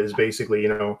the end of it is basically,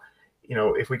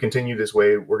 if we continue this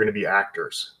way, we're going to be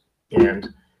actors.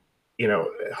 And,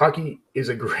 hockey is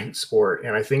a great sport.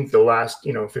 And I think the last,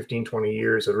 15, 20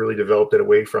 years have really developed it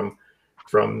away from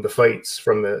the fights,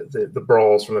 from the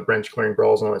brawls, from the bench clearing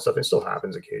brawls and all that stuff. It still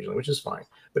happens occasionally, which is fine,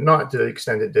 but not to the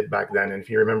extent it did back then. And if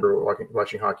you remember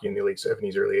watching hockey in the late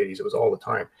 70s, early 80s, it was all the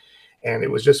time. And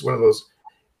it was just one of those,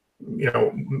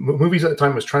 movies at the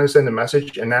time was trying to send a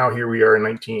message. And now here we are in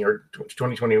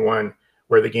 2021,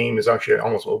 where the game is actually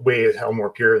almost way as hell more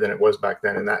pure than it was back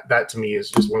then. And that to me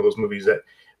is just one of those movies that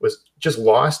was just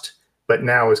lost, but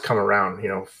now has come around,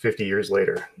 50 years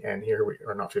later. And here we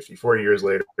are, not 50, 40 years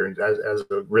later, as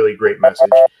a really great message.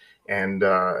 And we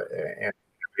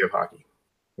have hockey.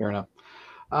 Fair enough.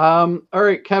 All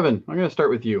right, Kevin, I'm going to start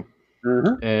with you.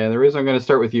 Mm-hmm. And the reason I'm going to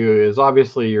start with you is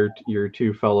obviously your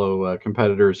two fellow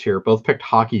competitors here both picked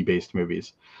hockey-based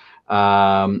movies.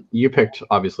 You picked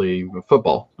obviously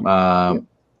football. How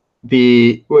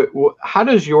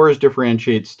does yours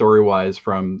differentiate story-wise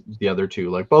from the other two?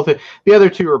 Like the other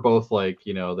two are both like,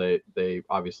 they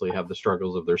obviously have the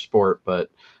struggles of their sport,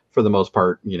 but for the most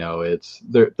part,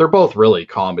 they're both really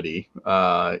comedy.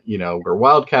 Where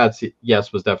Wildcats,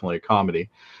 yes, was definitely a comedy.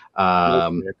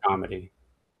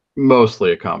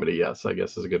 Mostly a comedy, yes, I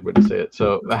guess is a good way to say it.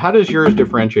 So how does yours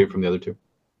differentiate from the other two?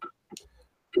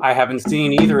 I haven't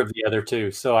seen either of the other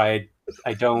two, so I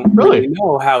don't really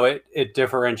know how it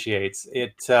differentiates.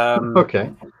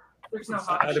 Okay. There's no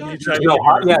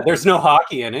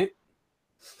hockey in it.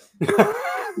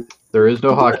 There is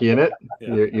no hockey in it.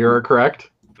 Yeah. You're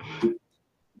correct.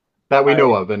 That we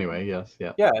know of, anyway. Yes.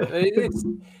 Yeah. Yeah.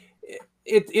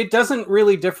 It doesn't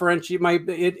really differentiate.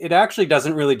 It actually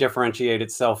doesn't really differentiate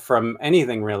itself from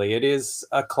anything really. It is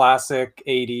a classic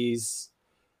 80s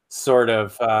sort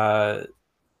of. I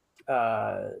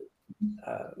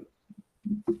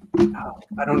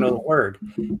don't know the word.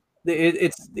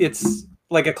 It's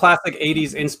like a classic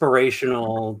 80s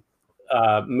inspirational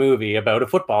movie about a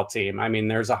football team. I mean,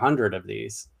 there's 100 of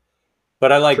these,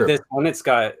 but I like this one. It's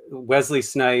got Wesley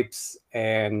Snipes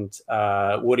and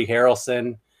Woody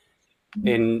Harrelson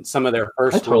in some of their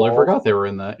first. I totally forgot they were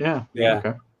in that. Yeah.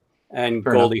 Okay. And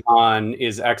fair Goldie enough. Hawn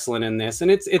is excellent in this, and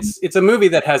it's a movie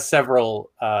that has several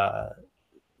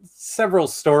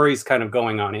stories kind of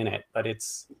going on in it, but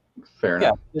it's fair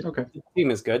enough. Okay. The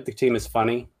team is good. The team is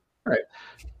funny. All right.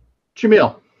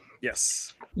 Jamil.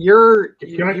 Yes. You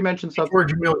mentioned something. Before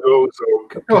Jamil goes,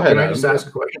 go ahead. Can I just ask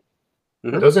a question?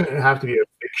 Mm-hmm. Doesn't it have to be a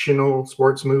fictional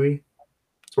sports movie?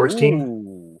 Sports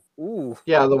team? Ooh.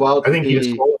 Yeah, the Wild. I think you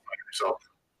just qualified yourself.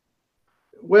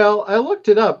 Well, I looked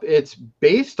it up. It's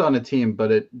based on a team,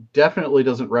 but it definitely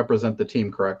doesn't represent the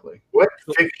team correctly. What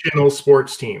fictional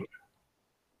sports team?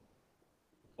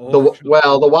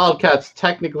 The Wildcats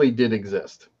technically did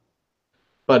exist,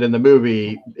 but in the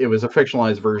movie, it was a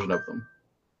fictionalized version of them.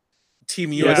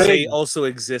 Team USA also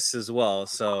exists as well.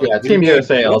 So yeah, Team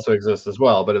USA also exists as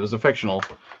well, but it was a fictional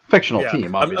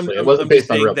team. Obviously, it wasn't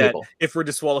based on real people. If we're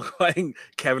disqualifying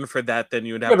Kevin for that, then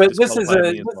you would have. Yeah, but this is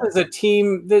a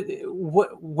team that.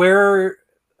 Where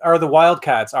are the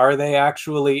Wildcats? Are they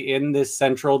actually in this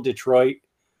central Detroit?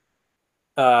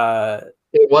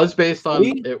 It was based on.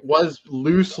 It was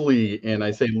loosely, and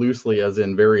I say loosely as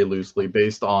in very loosely,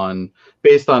 based on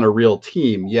a real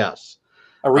team. Yes,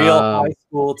 a real high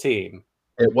school team.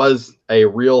 It was a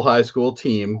real high school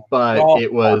team, but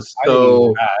it was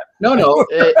so. No.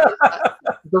 The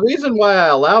reason why I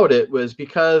allowed it was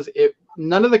because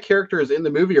none of the characters in the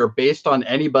movie are based on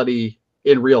anybody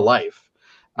in real life.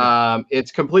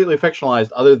 It's completely fictionalized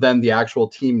other than the actual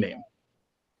team name.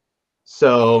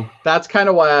 So that's kind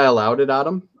of why I allowed it,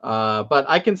 Adam. But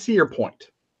I can see your point.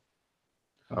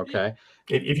 Okay.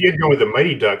 If you had gone with the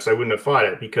Mighty Ducks, I wouldn't have fought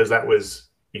it because that was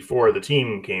before the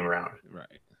team came around. Right.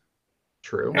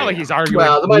 True. Not like he's arguing.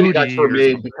 Well, the Mighty Moody Ducks were or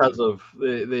made something. because of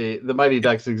the Mighty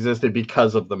Ducks existed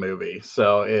because of the movie.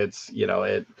 So it's, you know,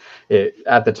 it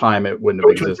at the time it wouldn't have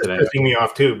Which was existed anyway. pissing me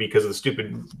off too because of the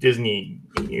stupid Disney,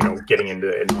 you know, getting into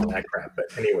it and all that crap. But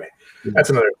anyway, that's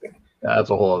another thing. That's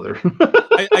a whole other.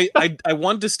 I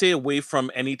wanted to stay away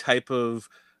from any type of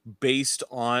based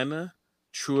on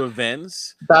true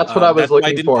events. That's what I was that's why I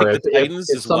looking didn't for. pick the Titans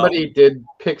If as well. somebody did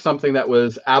pick something that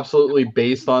was absolutely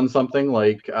based on something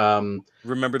like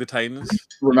Remember the Titans?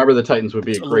 Remember the Titans would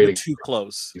be It's a a great little bit too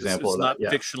close. example It's of not that. Yeah.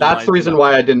 fictionalized That's the reason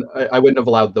enough. why I wouldn't have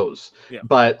allowed those. Yeah.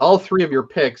 But all three of your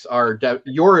picks are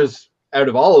yours out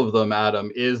of all of them,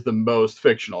 Adam, is the most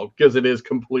fictional because it is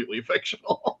completely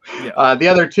fictional. Yeah. The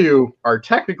other two are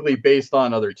technically based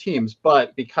on other teams,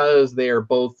 but because they are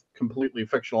both completely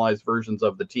fictionalized versions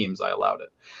of the teams, I allowed it.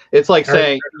 It's like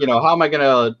saying, you know, how am I going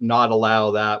to not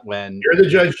allow that when You're the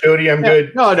judge, Jody. I'm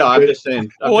good. No, I'm Good. just saying.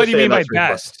 I'm What just do you mean saying by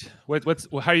that's reasonable.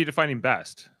 best? How are you defining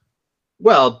best?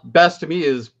 Well, best to me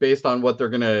is based on what they're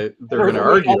gonna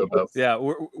argue about. Yeah,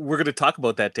 we're going to talk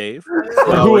about that, Dave.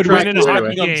 Well, Who we're would trying win in to a anyway.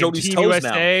 hockey On game? Jody's Team toes now.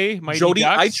 USA, Mighty Jody,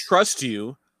 I Ducks? trust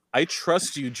you. I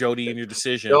trust you, Jody, in your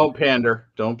decision. Don't pander.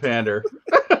 Don't pander.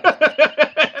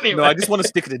 Anyway. No, I just want to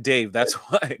stick it to Dave. That's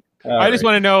why. I just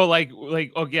want to know,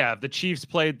 oh yeah, if the Chiefs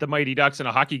played the Mighty Ducks in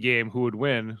a hockey game, who would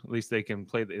win? At least they can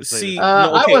play the. See, the-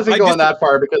 no, okay, I wasn't going dis- that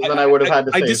far because then I would have had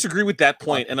to I say. disagree with that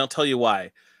point, and I'll tell you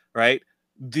why. Right?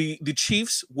 The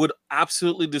Chiefs would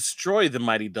absolutely destroy the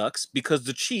Mighty Ducks because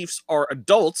the Chiefs are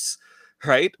adults,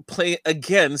 right? Play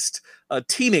against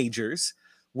teenagers.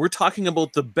 We're talking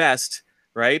about the best,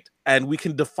 right? And we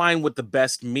can define what the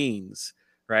best means,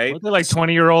 right? Weren't they like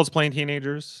 20-year-olds playing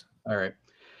teenagers? All right.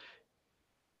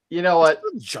 You know what?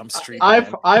 Jump Street.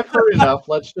 I've man. heard enough.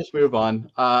 Let's just move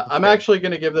on. I'm actually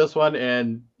going to give this one,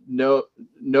 and no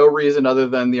reason other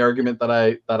than the argument that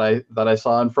I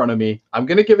saw in front of me. I'm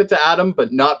going to give it to Adam,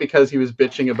 but not because he was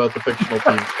bitching about the fictional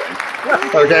teams thing.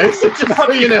 Okay, so just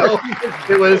so you know,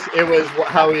 it was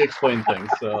how he explained things.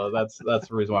 So that's the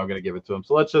reason why I'm going to give it to him.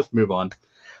 So let's just move on.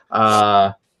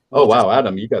 Oh wow,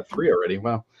 Adam, you got 3 already.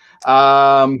 Wow.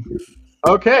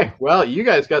 Okay, well, you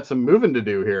guys got some moving to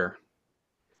do here.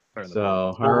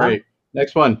 So, all right,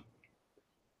 next one.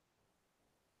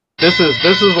 This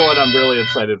is what I'm really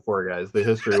excited for, guys. The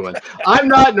history one. I'm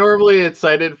not normally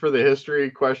excited for the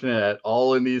history question at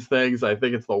all in these things. I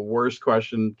think it's the worst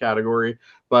question category,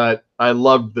 but I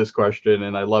loved this question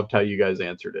and I loved how you guys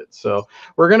answered it. So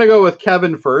we're gonna go with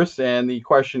Kevin first, and the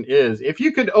question is: if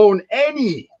you could own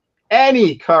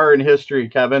any car in history,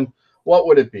 Kevin, what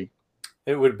would it be?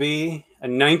 It would be a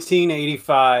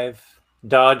 1985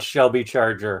 Dodge Shelby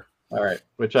Charger. All right,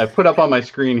 which I put up on my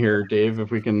screen here, Dave.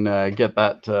 If we can get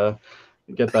that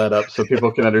up so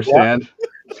people can understand.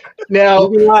 Now,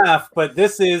 You can laugh, but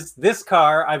this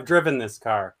car. I've driven this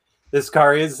car. This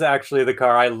car is actually the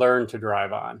car I learned to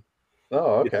drive on.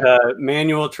 oh, okay. It's a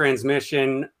manual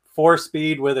transmission,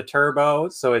 4-speed with a turbo,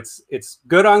 so it's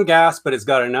good on gas, but it's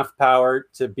got enough power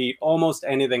to beat almost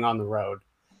anything on the road.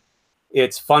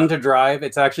 It's fun to drive.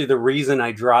 It's actually the reason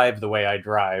I drive the way I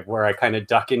drive, where I kind of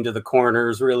duck into the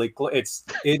corners really. It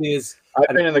is.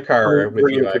 I've been in the car with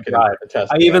you. I can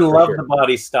attest. I to even that for love sure. the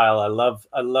body style. I love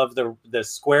the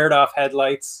squared off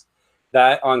headlights.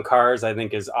 That on cars I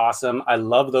think is awesome. I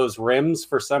love those rims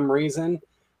for some reason,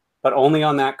 but only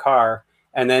on that car.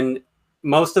 And then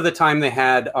most of the time they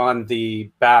had on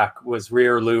the back was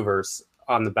rear louvers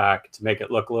on the back to make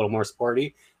it look a little more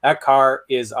sporty. That car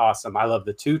is awesome. I love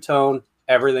the two-tone,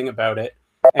 everything about it.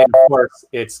 And of course,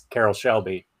 it's Carroll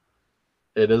Shelby.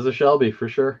 It is a Shelby for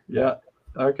sure. Yeah.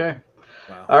 Okay.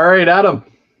 Wow. All right, Adam.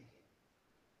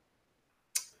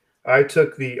 I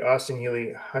took the Austin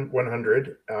Healey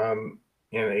 100, and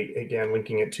again,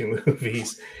 linking it to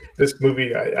movies. This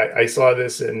movie, I saw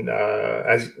this in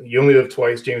As You Only Live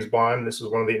Twice, James Bond. This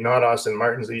was one of the, not Austin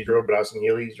Martins that he drove, but Austin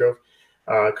Healey drove.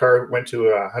 Car went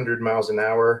to 100 miles an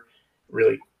hour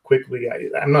really quickly.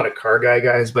 I'm not a car guy,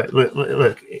 guys, but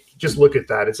look, just look at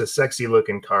that. It's a sexy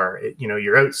looking car.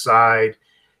 You're outside,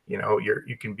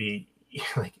 you can be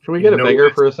like. Can we get it bigger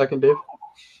for a second, Dave?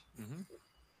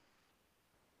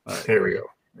 There we go.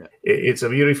 Yeah. It's a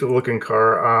beautiful looking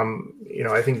car.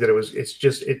 I think that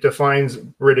it defines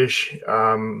British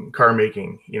car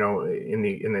making, in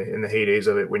the heydays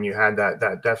of it, when you had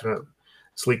that definite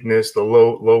sleekness, the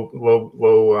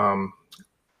low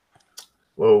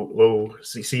low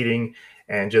seating,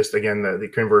 and just again the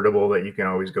convertible that you can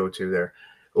always go to there.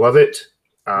 Love it.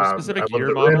 A specific I love year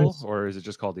the model, rims. or is it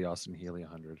just called the Austin Healey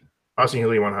 100? Austin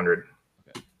Healey 100.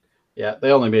 Yeah,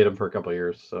 they only made them for a couple of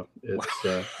years, so it's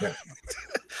Yeah.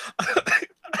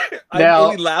 I'm Now-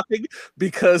 only laughing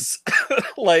because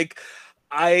like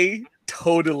I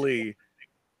totally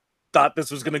thought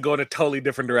this was going to go in a totally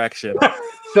different direction.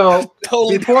 so.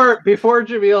 Totally Before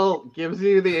Jamil gives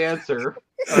you the answer,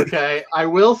 okay, I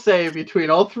will say between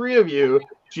all three of you,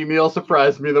 Jamil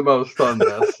surprised me the most on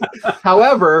this.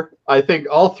 However, I think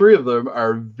all three of them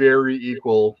are very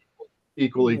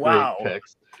equally Wow. great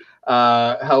picks.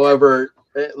 However,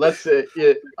 let's I'm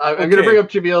going to Okay. bring up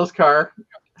Jamil's car.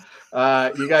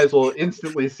 You guys will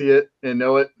instantly see it and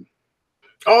know it.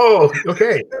 Oh,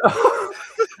 okay.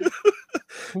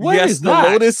 What yes, is the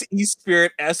that? Lotus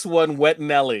E-Spirit S1 Wet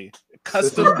Nelly,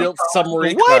 custom built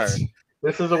submarine What? car.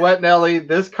 This is a Wet Nelly.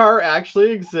 This car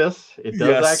actually exists. It does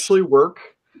Yes. actually work.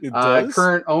 It does.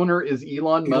 Current owner is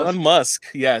Elon Musk. Elon Musk,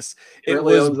 yes. It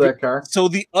Currently was owns that car. so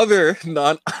the other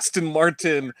non-Aston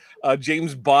Martin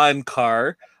James Bond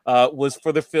car was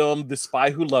for the film The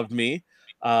Spy Who Loved Me.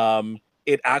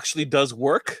 It actually does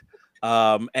work.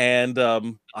 And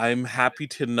I'm happy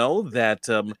to know that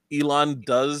Elon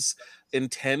does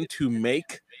intend to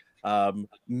make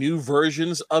new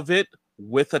versions of it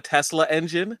with a Tesla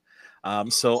engine.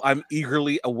 So I'm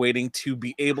eagerly awaiting to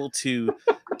be able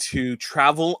to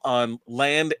travel on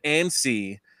land and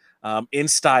sea in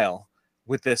style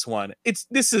with this one.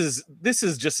 This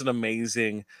is just an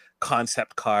amazing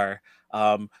concept car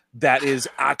that is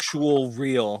actual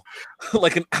real,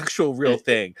 like an actual real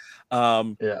thing.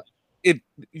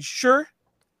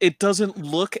 It doesn't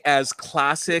look as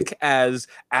classic as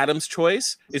Adam's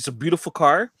Choice. It's a beautiful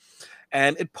car,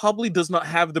 and it probably does not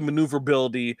have the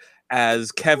maneuverability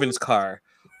as Kevin's car.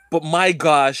 But my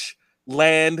gosh,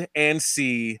 land and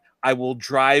sea, I will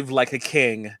drive like a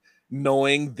king,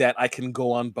 knowing that I can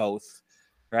go on both.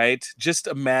 Right? Just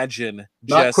imagine.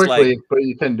 Not just quickly, like, but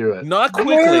you can do it. not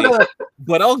quickly,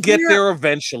 but I'll get there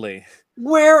eventually.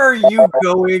 Where are you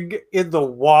going in the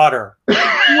water?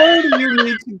 Where do you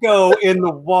need to go in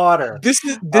the water? This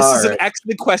is All an right.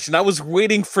 excellent question. I was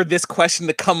waiting for this question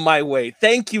to come my way.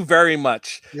 Thank you very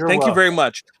much. You're Thank you very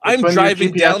much. It's I'm when your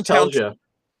driving GPS downtown. tells you.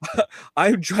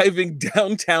 I'm driving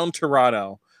downtown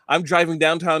Toronto.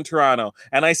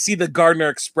 And I see the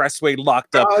Gardner Expressway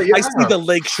locked up. Oh, yeah. I see the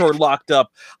Lakeshore locked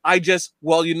up.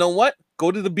 Well, you know what?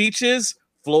 Go to the beaches,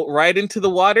 float right into the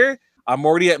water. I'm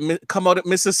already come out at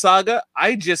Mississauga.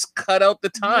 I just cut out the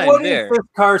time What there. is this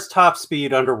car's top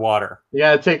speed underwater? You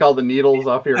gotta take all the needles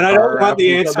off your And car. I don't want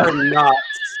the after answer you not.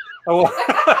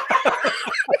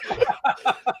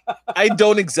 I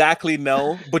don't exactly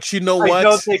know, but you know I what?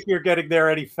 don't think you're getting there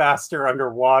any faster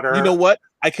underwater. You know what?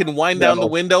 I can wind down the No.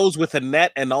 windows with a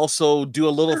net and also do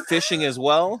a little fishing as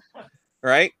well.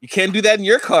 Right? You can't do that in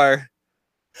your car.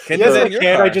 Can't do Yes, that I in your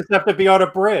can. car. I just have to be on a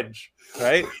bridge.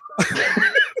 Right?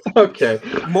 Okay.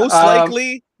 Most Um,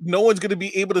 likely, no one's going to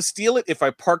be able to steal it if I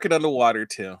park it underwater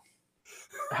too.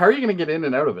 How are you gonna get in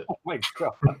and out of it Oh my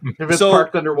god! if it's So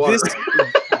parked underwater?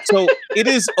 So it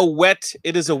is a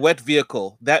wet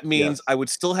vehicle. That means Yes. I would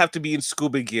still have to be in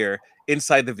scuba gear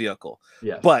inside the vehicle.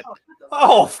 Yes. But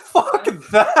Oh fuck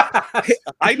that!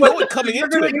 I know it coming You're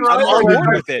into gonna it. drive I'm on around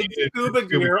board with it. Scuba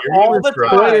gear gear, all the you're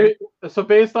So, time. so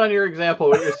based on your example,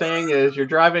 what you're saying is you're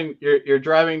driving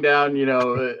down,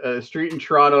 a street in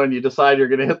Toronto, and you decide you're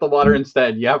going to hit the water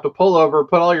instead. You have to pull over,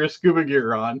 put all your scuba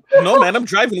gear on, No, man, I'm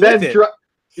driving then with it.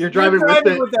 you're driving with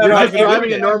driving it. with that You're on just every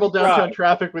driving in day. normal downtown Right.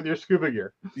 traffic with your scuba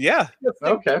gear. Yeah.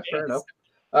 Okay, fair enough.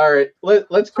 All right,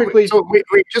 let's quickly. So wait,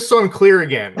 just so I'm clear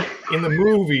again. In the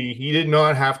movie, he did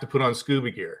not have to put on scuba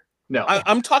gear. No,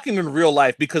 I'm talking in real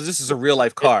life because this is a real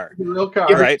life car. the real car.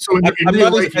 Yeah, but Right. So in I'm real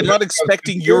not, life, I'm you not have to put on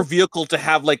expecting scuba your gear? vehicle to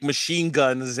have like machine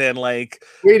guns and like.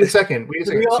 Wait a second. Wait a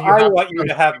second. Real, So I have want to you put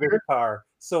to on have scuba this car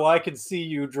so I can see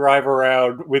you drive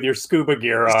around with your scuba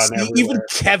gear on See, everywhere. even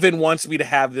Kevin wants me to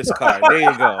have this car. There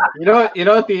you go. You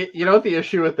know what the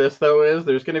issue with this though is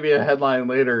there's going to be a headline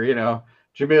later.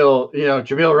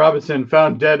 Jamil Robinson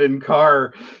found dead in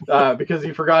car because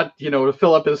he forgot to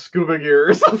fill up his scuba gear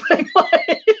or something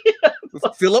like.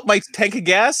 Fill up my tank of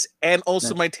gas and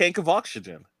also my tank of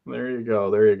oxygen. There you go.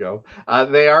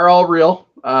 They are all real.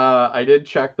 I did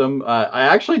check them. I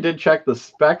actually did check the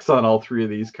specs on all three of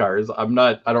these cars. I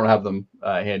don't have them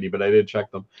handy, but I did check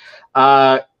them.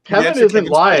 Kevin Answer isn't Kevin's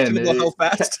lying. question about how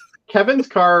fast? Kevin's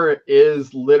car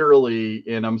is literally,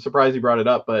 and I'm surprised he brought it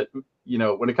up, but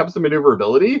when it comes to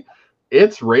maneuverability,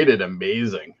 it's rated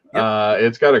amazing.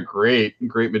 It's got a great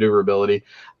maneuverability.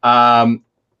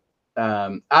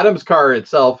 Adam's car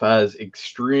itself has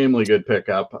extremely good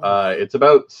pickup. It's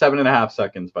about 7.5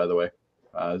 seconds, by the way.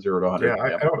 0 to 100. Yeah, I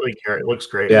don't really care. It looks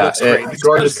great. Yeah, looks great. it's a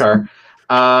gorgeous car.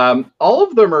 All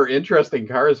of them are interesting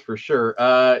cars for sure.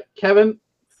 Kevin,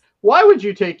 why would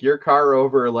you take your car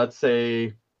over, let's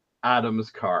say, Adam's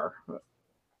car?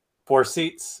 4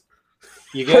 seats.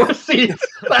 You 4 get seats.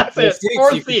 That's Four it. seats.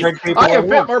 4 You can seats. bring people I can in.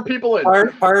 fit more people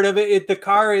in. part of it. The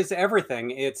car is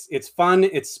everything. It's fun.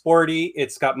 It's sporty.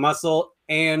 It's got muscle,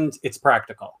 and it's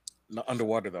practical. Not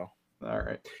underwater though. All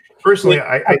right. Personally,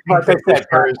 I think Like that I those said,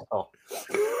 cars, practical.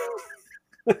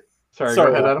 Sorry, Sorry, go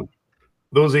ahead, Adam.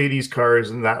 those 80s cars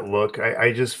and that look,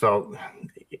 I just felt,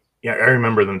 yeah, I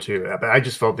remember them too, but I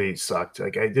just felt they sucked.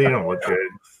 Like, they don't look good.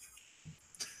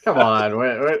 Come on.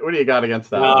 What do you got against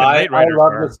that? No, one? I Knight Rider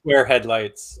love car. the square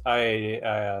headlights. All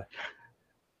That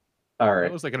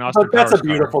right. was like an Austin But that's Powers a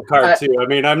beautiful car. car too. I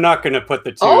mean, I'm not going to put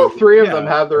the two. All 3 of Yeah. them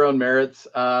have their own merits.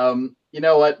 You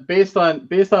know what? Based on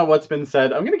what's been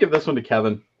said, I'm going to give this one to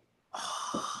Kevin.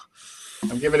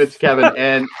 I'm giving it to Kevin.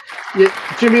 And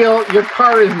Jamil, your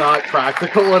car is not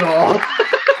practical at all.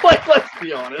 Like, let's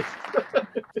be honest.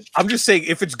 I'm just saying,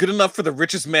 if it's good enough for the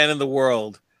richest man in the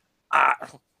world,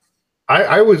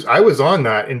 I was on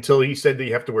that until he said that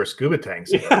you have to wear scuba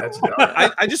tanks. That's dumb.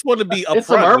 I just want to be upfront. It's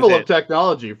a marvel with of it.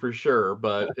 technology for sure,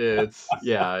 but it's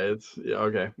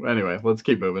okay. Anyway, let's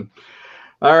keep moving.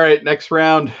 All right, next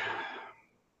round.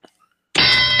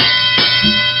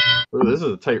 Ooh, this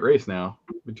is a tight race now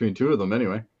between 2 of them.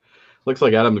 Anyway, looks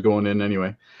like Adam's going in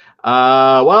anyway.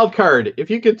 Wild card. If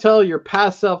you could tell your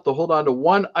past self to hold on to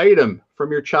one item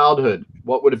from your childhood,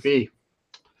 what would it be?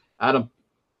 Adam.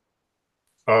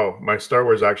 Oh, my Star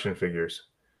Wars action figures.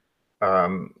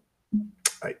 Coming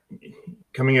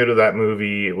out of that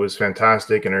movie, it was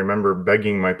fantastic, and I remember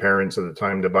begging my parents at the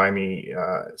time to buy me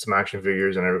some action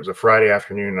figures. And it was a Friday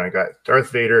afternoon, and I got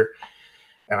Darth Vader,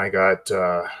 and I got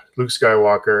Luke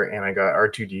Skywalker, and I got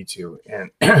R2-D2. And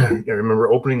I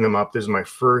remember opening them up. This is my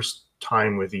first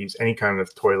time with any kind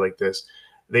of toy like this.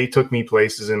 They took me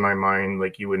places in my mind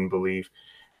like you wouldn't believe.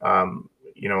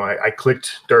 I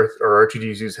clicked Darth or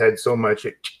R2-D2's head so much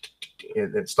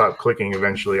it stopped clicking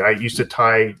eventually. I used to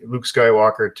tie Luke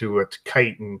Skywalker to a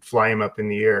kite and fly him up in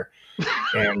the air.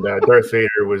 And Darth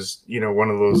Vader was, one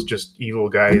of those just evil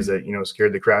guys that,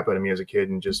 scared the crap out of me as a kid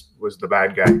and just was the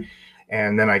bad guy.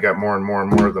 And then I got more and more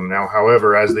and more of them now.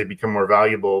 However, as they become more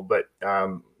valuable, but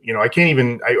I can't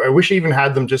even. I wish I even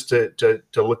had them just to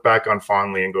look back on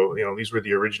fondly and go, these were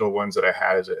the original ones that I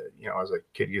had as a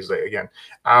kid. Because again,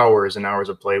 hours and hours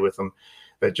of play with them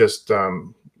that just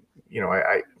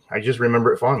I just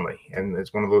remember it fondly, and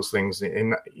it's one of those things.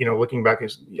 And looking back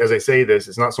as I say this,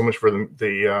 it's not so much for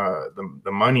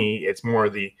the money; it's more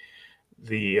the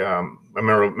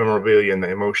memorabilia and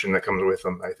the emotion that comes with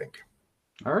them, I think.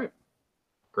 All right.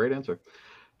 Great answer.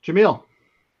 Jamil.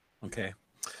 Okay.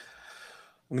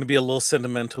 I'm going to be a little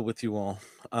sentimental with you all.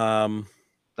 That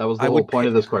was the I whole would point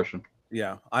of this question.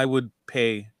 Yeah, I would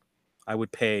pay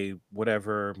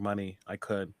whatever money I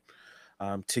could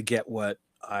to get what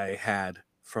I had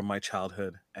from my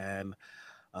childhood, and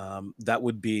that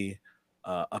would be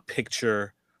a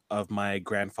picture of my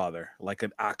grandfather, like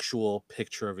an actual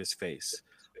picture of his face.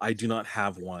 I do not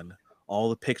have one. All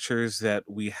the pictures that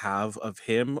we have of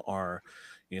him are,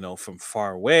 from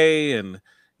far away, and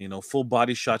full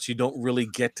body shots. You don't really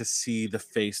get to see the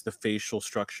face, the facial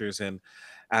structures, and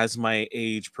as my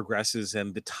age progresses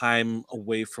and the time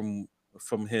away from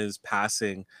his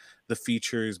passing, the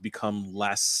features become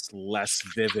less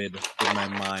vivid in my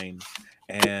mind.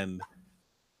 And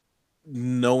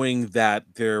knowing that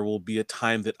there will be a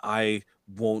time that I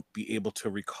won't be able to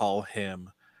recall him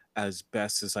as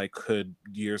best as I could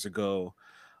years ago,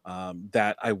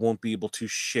 that I won't be able to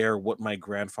share what my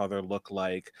grandfather looked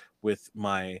like with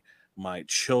my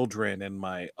children and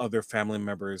my other family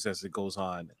members as it goes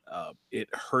on. It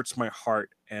hurts my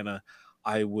heart, and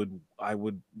I would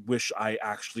wish I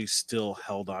actually still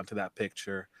held on to that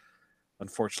picture.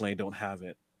 Unfortunately, I don't have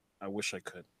it. I wish I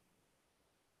could.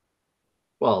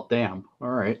 Well, damn. All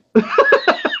right.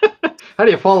 How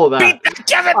do you follow that?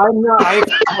 Kevin! I'm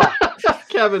not.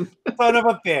 Kevin. Son of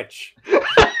a bitch.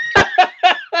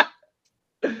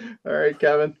 All right,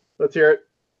 Kevin. Let's hear it.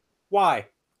 Why?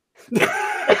 Give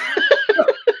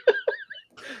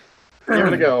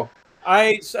it a go.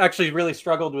 I actually really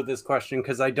struggled with this question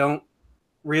because I don't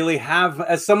really have,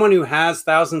 as someone who has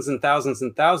thousands and thousands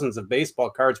and thousands of baseball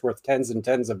cards worth tens and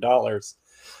tens of dollars,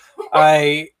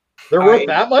 They're worth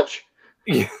that much?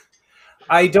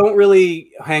 I don't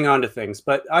really hang on to things,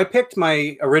 but I picked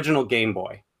my original Game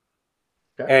Boy.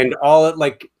 Okay. And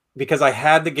because I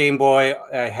had the Game Boy,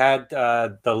 I had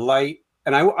the light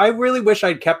and I really wish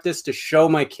I'd kept this to show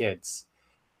my kids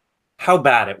how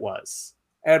bad it was,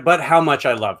 but how much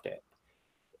I loved it,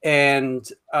 and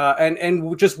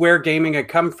just where gaming had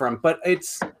come from. But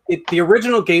the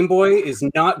original Game Boy is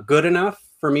not good enough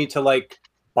for me to like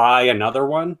buy another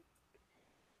one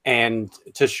and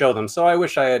to show them. So I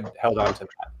wish I had held on to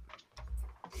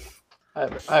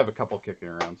that. I have a couple kicking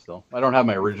around still. I don't have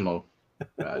my original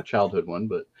childhood one,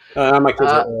 but my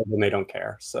kids are old and they don't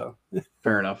care. So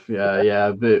fair enough.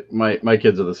 Yeah. My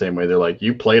kids are the same way. They're like,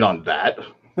 you played on that,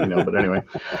 But anyway,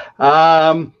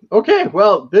 okay.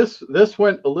 Well, this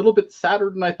went a little bit sadder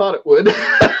than I thought it would,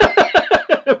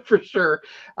 for sure.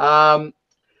 Adam,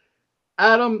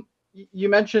 you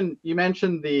mentioned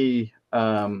the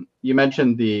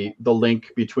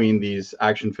link between these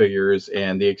action figures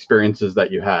and the experiences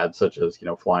that you had, such as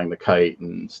flying the kite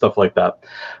and stuff like that.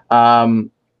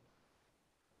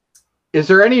 Is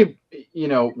there any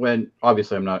when,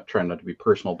 obviously I'm not trying not to be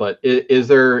personal, but is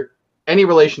there any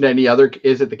relation to any other?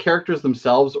 Is it the characters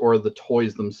themselves or the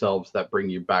toys themselves that bring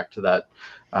you back to that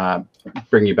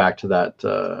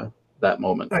that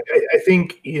moment? I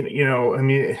think I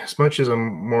mean, as much as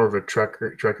I'm more of a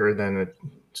trekker than a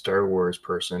Star Wars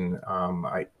person,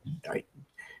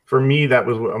 for me that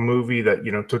was a movie that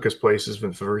took us places for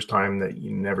the first time that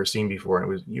you never seen before. I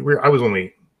was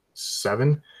only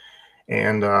 7,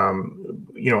 and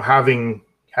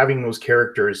having those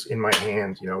characters in my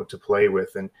hand, to play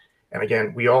with, and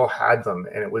again, we all had them,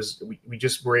 and it was we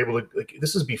just were able to, like,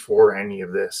 this is before any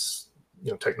of this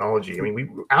technology. I mean, we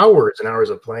hours and hours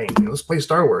of playing. Let's play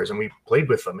Star Wars, and we played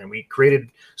with them, and we created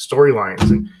storylines,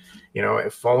 and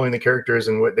following the characters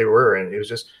and what they were, and it was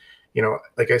just,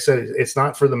 like I said, it's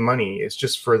not for the money. It's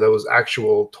just for those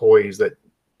actual toys that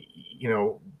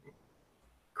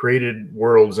created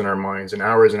worlds in our minds and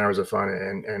hours of fun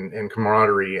and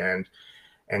camaraderie and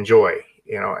joy.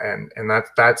 And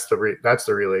that's the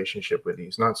relationship with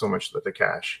these, not so much the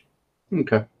cash.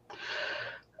 Okay.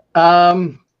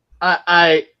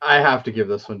 I have to give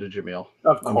this one to Jamil.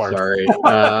 Of course. I'm sorry.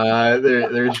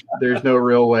 There's no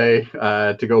real way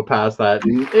to go past that.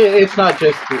 And it's not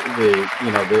just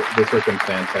the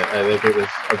circumstance. I think it was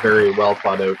a very well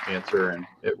thought out answer, and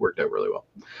it worked out really well.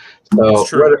 So It's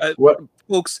true. what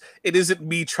Folks, it isn't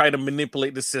me trying to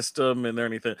manipulate the system and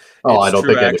anything. Oh, It's I don't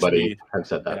true, think anybody actually. has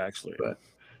said that. Yeah, actually. But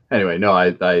anyway, no,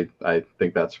 I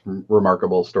think that's a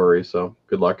remarkable story. So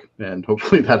good luck, and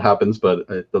hopefully that happens. But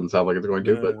it doesn't sound like it's going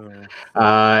to. But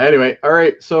anyway, all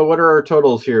right. So what are our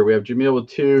totals here? We have Jamil with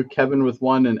 2, Kevin with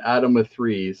 1, and Adam with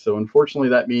 3. So unfortunately,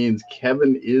 that means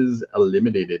Kevin is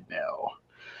eliminated now.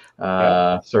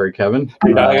 Sorry, Kevin.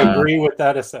 I agree with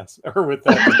that assessment, or with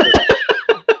that.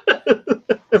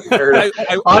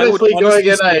 Honestly, going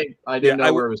in, I didn't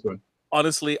know where it was going.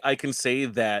 Honestly, I can say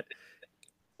that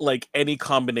like any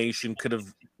combination could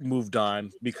have moved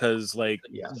on, because like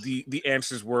the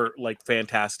answers were like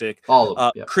fantastic. All of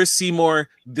them. Yeah. Chris Seymour,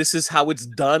 this is how it's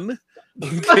done.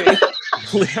 Okay,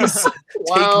 please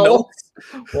take notes.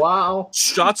 Wow.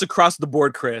 Shots across the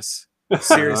board, Chris.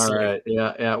 Seriously. All right.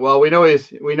 Yeah. Well, we know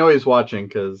he's watching,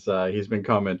 because he's been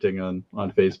commenting on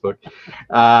Facebook.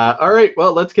 All right.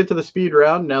 Well, let's get to the speed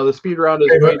round. Now the speed round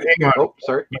is hang on. Oh,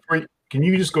 sorry. Can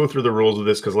you just go through the rules of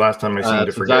this? Because last time I seemed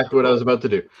to forget. Exactly what I was about to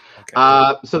do.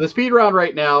 Okay. So the speed round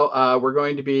right now, we're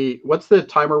going to be, what's the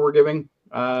timer we're giving?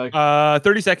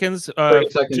 30 seconds. 30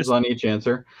 seconds on each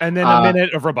answer. And then a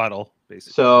minute of rebuttal,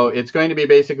 basically. So it's going to be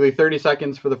basically 30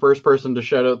 seconds for the first person to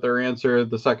shout out their answer.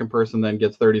 The second person then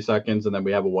gets 30 seconds, and then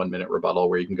we have a 1-minute rebuttal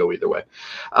where you can go either way.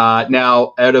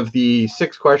 Now, out of the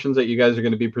 6 questions that you guys are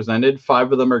going to be presented,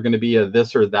 5 of them are going to be a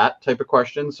this or that type of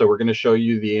question. So we're going to show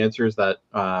you the answers that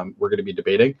we're going to be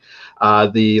debating.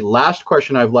 The last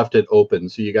question, I've left it open,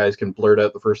 so you guys can blurt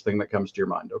out the first thing that comes to your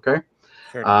mind, okay?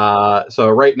 So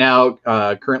right now,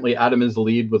 currently Adam is the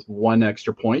lead with 1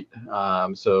 extra point.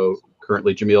 So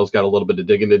currently Jamil's got a little bit of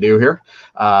digging to do here,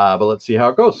 but let's see how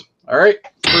it goes. All right,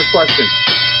 first question,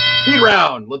 speed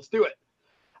round. Let's do it.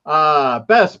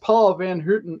 Best Paul Van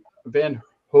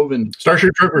Hoven.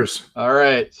 Starship Troopers. All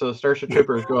right, so Starship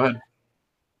Troopers, go ahead.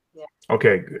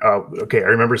 Okay. Okay. I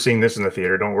remember seeing this in the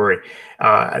theater. Don't worry.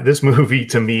 This movie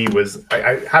to me was,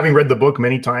 having read the book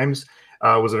many times,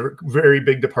 was a very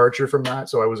big departure from that.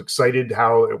 So I was excited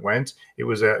how it went. It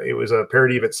was a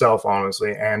parody of itself,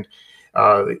 honestly, and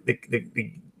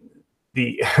the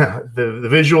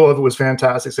visual of it was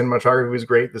fantastic. Cinematography was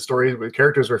great. The story, the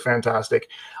characters were fantastic.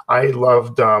 I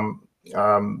loved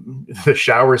the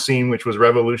shower scene, which was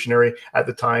revolutionary at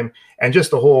the time, and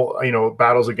just the whole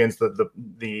battles against the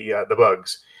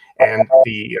bugs and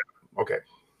the okay.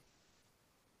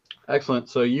 Excellent.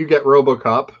 So you get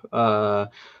RoboCop.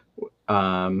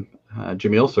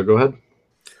 Jamil, so go ahead.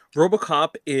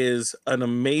 RoboCop is an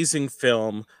amazing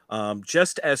film,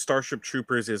 just as Starship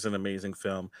Troopers is an amazing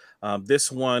film.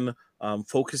 This one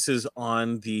focuses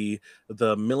on the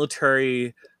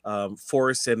military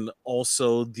force and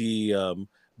also the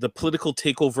political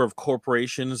takeover of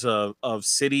corporations of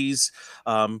cities,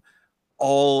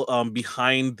 all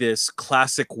behind this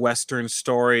classic Western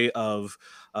story of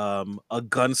a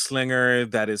gunslinger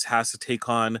that has to take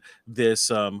on this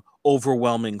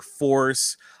overwhelming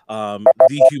force. Okay.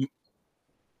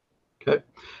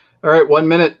 All right, 1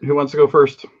 minute. Who wants to go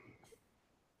first?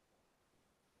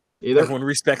 Either. Everyone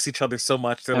respects each other so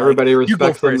much. Everybody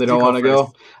respects them. They don't want to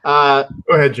go.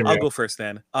 Go ahead, Jimmy. I'll go first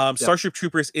then. Starship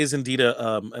Troopers is indeed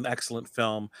an excellent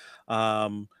film.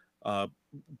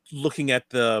 Looking at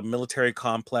the military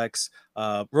complex,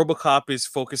 RoboCop is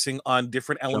focusing on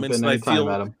different elements that I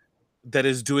feel that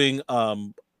is doing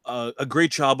a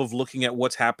great job of looking at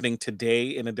what's happening today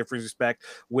in a different respect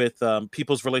with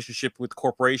people's relationship with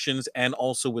corporations and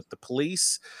also with the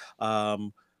police.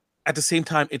 At the same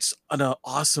time, it's an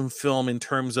awesome film in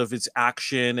terms of its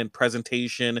action and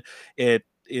presentation.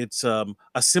 It's a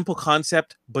simple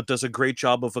concept, but does a great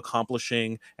job of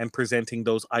accomplishing and presenting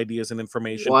those ideas and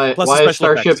information. Why is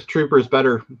Starship Troopers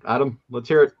better, Adam? Let's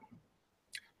hear it.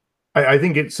 I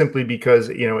think it's simply because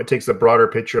it takes the broader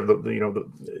picture of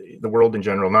the world in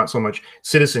general, not so much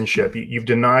citizenship. You've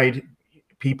denied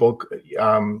people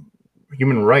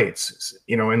human rights,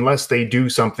 unless they do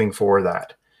something for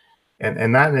that,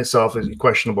 and that in itself is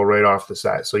questionable right off the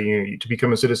bat. So to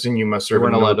become a citizen, you must serve. They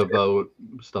weren't allowed to vote,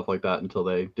 stuff like that, until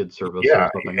they did service. Yeah,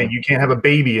 and you can't have a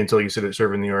baby until you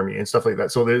serve in the army and stuff like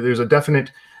that. So there's a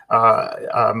definite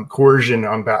coercion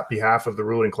on behalf of the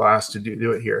ruling class to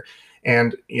do it here.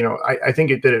 And I think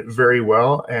it did it very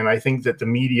well, and I think that the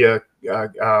media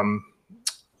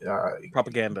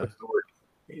propaganda,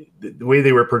 the way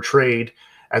they were portrayed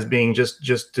as being just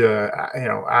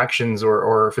actions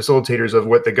or facilitators of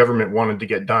what the government wanted to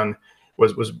get done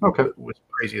was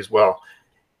crazy as well.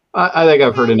 I think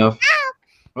I've heard enough.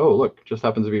 Oh, look, just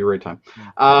happens to be the right time.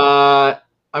 I'm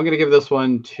going to give this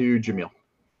one to Jamil,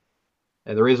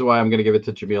 and the reason why I'm going to give it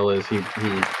to Jamil is he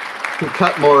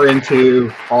cut more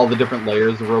into all the different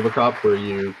layers of RoboCop, where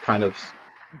you kind of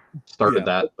started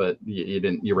that, but you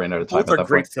didn't. You ran out of time. Both are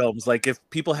great films. Like, if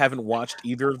people haven't watched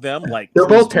either of them, they're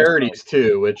both parodies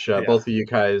too, which both of you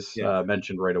guys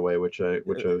mentioned right away, which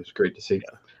was great to see.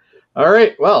 Yeah. All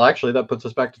right. Well, actually, that puts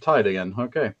us back to tied again.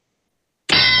 Okay.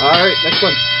 All right. Next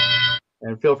one,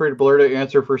 and feel free to blurt out your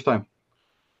answer first time.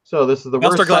 So this is the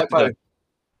worst sci-fi.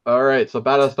 All right, so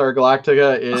Battlestar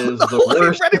Galactica is the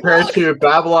worst compared to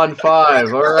Babylon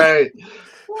 5. All right,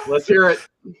 let's hear it.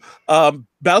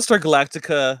 Battlestar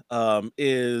Galactica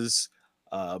is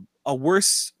a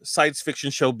worse science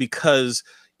fiction show because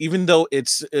even though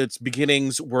its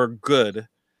beginnings were good,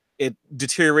 it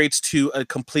deteriorates to a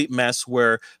complete mess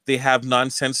where they have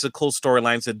nonsensical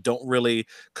storylines that don't really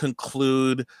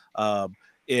conclude.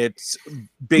 It's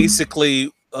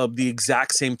basically the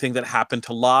exact same thing that happened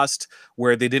to Lost,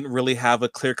 where they didn't really have a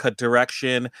clear-cut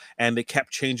direction and they kept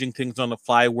changing things on the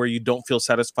fly, where you don't feel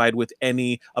satisfied with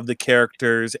any of the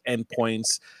characters'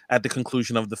 endpoints at the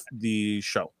conclusion of the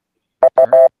show.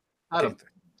 Adam,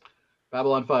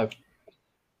 Babylon 5.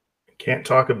 Can't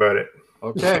talk about it.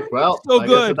 Okay, well, so I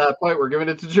guess at that point we're giving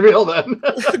it to Jamil then.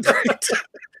 Great.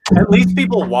 At least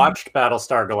people watched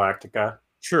Battlestar Galactica.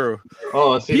 True.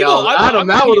 Oh, see, now, Adam,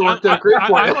 that would have worked out great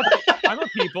for you. I'm a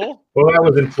people. Well, that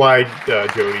was implied,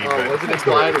 Jody. Oh, was it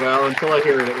implied? Well, until I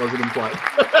hear it, it wasn't implied.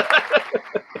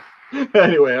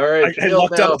 Anyway, all right. I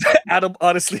lucked out. Adam,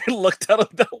 honestly, lucked out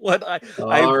of that one.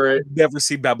 I've never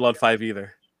seen Babylon 5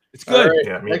 either. It's good. Right,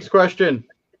 yeah, next question.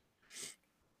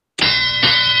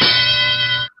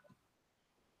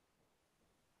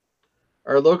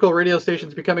 Are local radio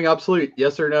stations becoming obsolete?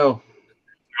 Yes or no?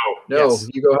 No. Yes.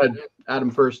 You go ahead.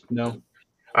 Adam first. No.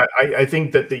 I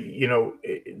think that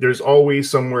there's always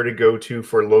somewhere to go to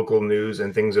for local news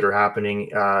and things that are happening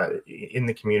in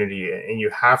the community, and you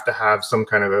have to have some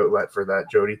kind of outlet for that,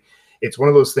 Jody. It's one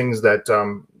of those things that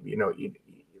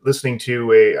listening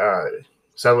to a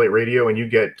satellite radio and you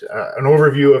get an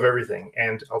overview of everything.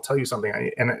 And I'll tell you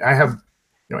something. I have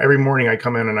every morning I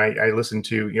come in and I listen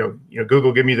to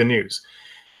Google, give me the news.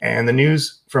 And the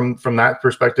news from that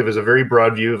perspective is a very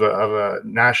broad view of a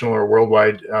national or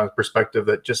worldwide perspective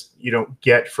that just you don't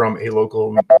get from a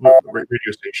local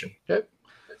radio station. Okay.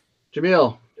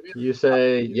 Jamil, you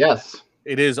say yes.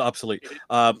 It is obsolete.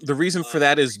 The reason for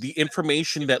that is the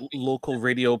information that local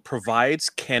radio provides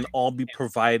can all be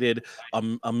provided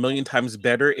a million times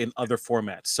better in other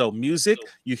formats. So music,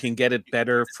 you can get it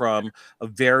better from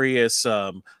various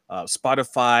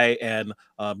Spotify and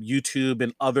YouTube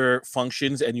and other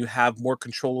functions, and you have more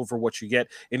control over what you get.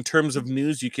 In terms of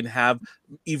news, you can have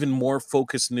even more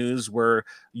focused news where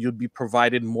you'll be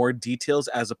provided more details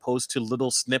as opposed to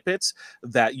little snippets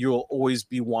that you'll always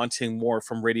be wanting more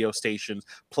from radio stations.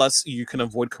 Plus, you can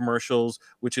avoid commercials,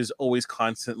 which is always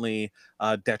constantly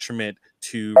detriment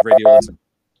to radio listeners.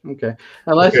 Okay.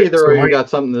 Unless Okay, either so of you my- got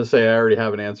something to say, I already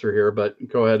have an answer here, but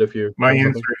go ahead if you. My have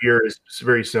answer something. here is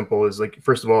very simple. Is like,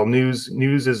 first of all, news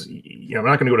is, you know, I'm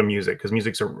not going to go to music because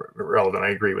music's irrelevant. I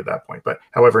agree with that point. But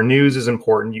however, news is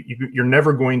important. You're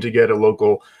never going to get a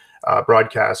local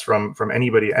broadcast from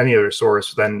anybody, any other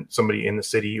source than somebody in the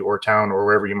city or town or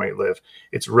wherever you might live.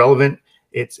 It's relevant.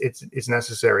 It's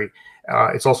necessary.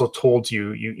 It's also told to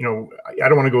you. You know, I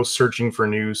don't want to go searching for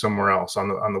news somewhere else on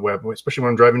the web, especially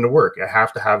when I'm driving to work. I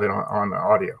have to have it on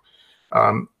audio.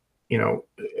 You know,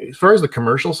 as far as the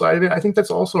commercial side of it, I think that's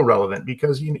also relevant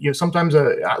because you know sometimes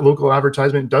a local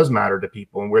advertisement does matter to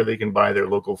people and where they can buy their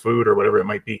local food or whatever it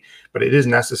might be. But it is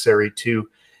necessary to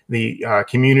the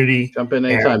community. Jump in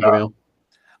anytime, Jamil.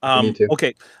 need to.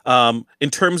 Okay. In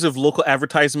terms of local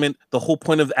advertisement, the whole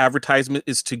point of the advertisement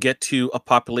is to get to a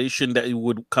population that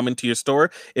would come into your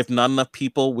store. If not enough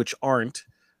people, which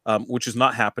is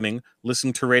not happening,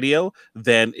 listen to radio,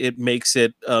 then it makes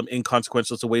it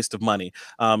inconsequential. It's a waste of money.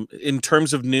 In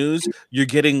terms of news, you're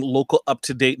getting local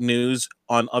up-to-date news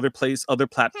on other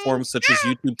platforms such as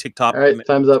YouTube, TikTok. All right,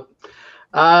 time's up.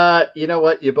 You know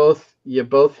what? You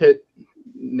both hit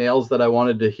nails that I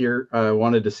wanted to hear,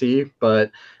 wanted to see,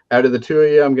 but out of the two of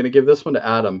you, I'm going to give this one to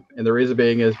Adam. And the reason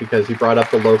being is because he brought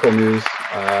up the local news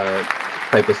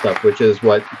type of stuff, which is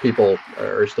what people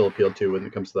are still appealed to when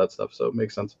it comes to that stuff. So it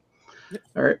makes sense.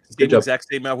 All right. Good job. Exact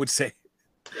same, I would say.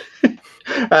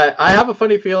 I have a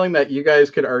funny feeling that you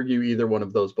guys could argue either one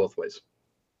of those both ways.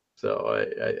 So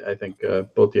I think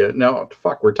both of you. No,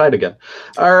 fuck, we're tied again.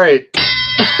 All right.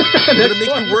 I'm going to make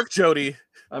it work, Jody.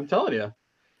 I'm telling you.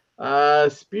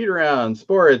 Speed round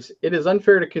sports. It is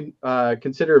unfair to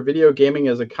consider video gaming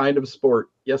as a kind of sport.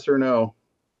 Yes or no?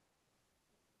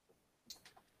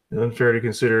 It's unfair to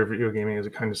consider video gaming as a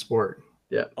kind of sport.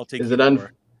 Yeah. I'll take. Is it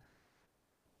unfair?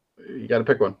 You got to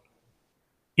pick one.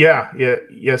 Yes.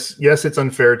 It's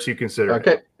unfair to consider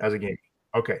it as a game.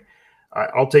 Okay,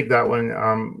 I'll take that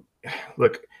one.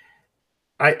 Look,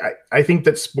 I think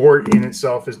that sport in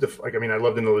itself is I mean, I'd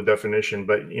love to know the definition,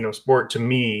 but you know, sport to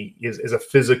me is a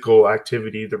physical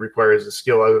activity that requires a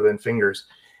skill other than fingers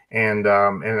and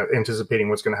anticipating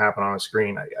what's going to happen on a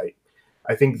screen.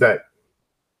 I think that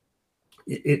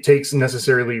it takes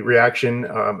necessarily reaction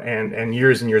and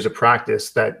years of practice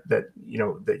that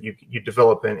you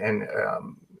develop and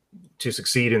to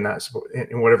succeed in that sport,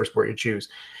 in whatever sport you choose.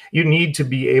 You need to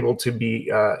be able to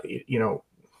be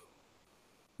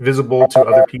visible to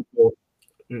other people.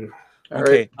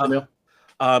 Okay.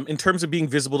 In terms of being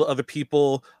visible to other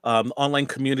people, the online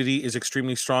community is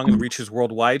extremely strong and reaches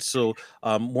worldwide. So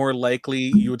more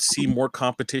likely you would see more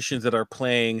competitions that are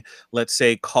playing, let's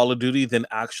say, Call of Duty than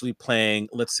actually playing,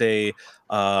 let's say,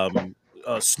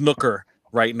 snooker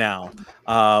right now.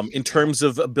 In terms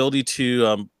of ability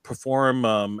to perform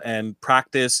and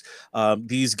practice,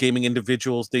 these gaming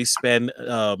individuals, they spend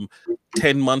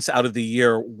 10 months out of the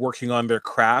year working on their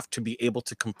craft to be able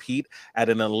to compete at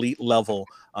an elite level.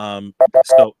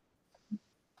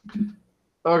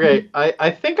 Okay,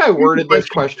 I think I worded this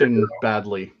question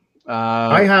badly.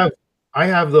 I have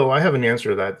an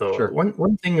answer to that though. Sure.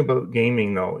 One thing about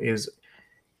gaming though is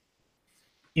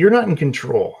you're not in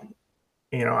control.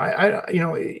 You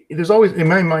know, there's always, in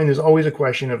my mind, there's always a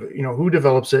question of, you know, who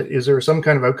develops it? Is there some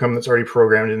kind of outcome that's already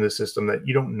programmed in the system that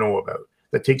you don't know about,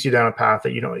 that takes you down a path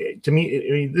that, you know, to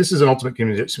me, this is an ultimate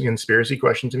conspiracy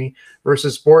question to me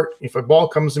versus sport. If a ball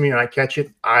comes to me and I catch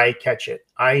it.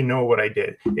 I know what I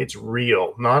did. It's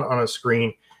real, not on a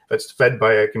screen that's fed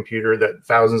by a computer that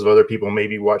thousands of other people may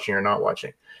be watching or not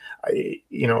watching.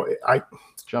 I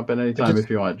jump in anytime if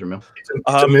you want, Jamil.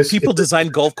 People design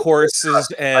golf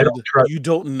courses and you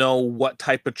don't know what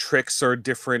type of tricks or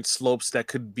different slopes that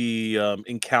could be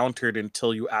encountered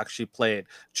until you actually play it,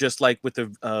 just like with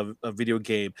a video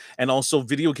game. And also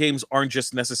video games aren't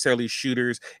just necessarily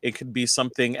shooters. It could be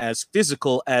something as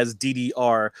physical as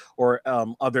DDR or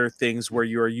other things where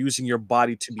you're using your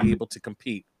body to be able to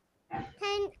compete.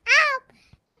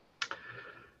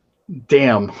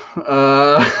 Damn,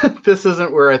 this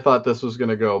isn't where I thought this was going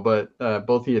to go, but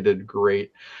both of you did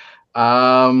great.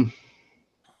 I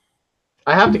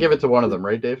have to give it to one of them,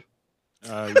 right, Dave?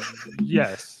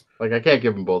 Yes. Like I can't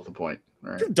give them both a point.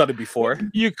 All right. You've done it before.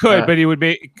 You could, but it would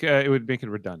make it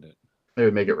redundant. It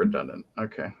would make it redundant.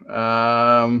 Okay.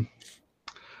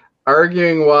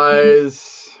 Arguing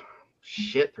wise,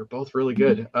 Shit, they're both really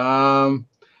good.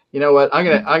 You know what? I'm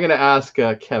gonna ask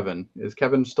Kevin. Is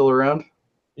Kevin still around?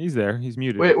 He's there. He's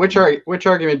muted. Wait, which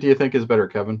argument do you think is better,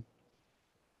 Kevin?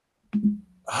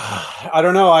 I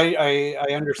don't know. I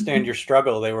understand your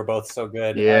struggle. They were both so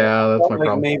good. Yeah, that's my like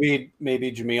problem.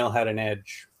 Maybe Jamil had an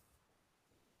edge.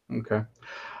 Okay.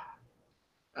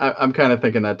 I'm kind of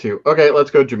thinking that too. Okay,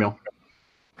 let's go, Jamil.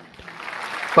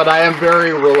 But I am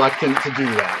very reluctant to do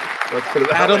that. Let's put it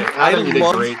that way. Adam, you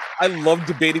did great. I love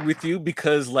debating with you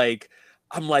because, like,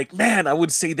 I'm like, man, I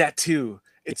would say that too.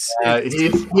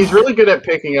 He's really good at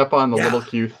picking up on the little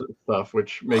cute stuff,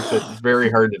 which makes it very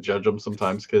hard to judge him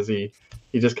sometimes because he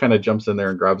just kind of jumps in there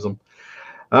and grabs them.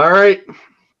 All right.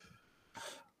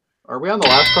 Are we on the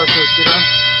last question, Peter?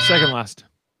 Second last.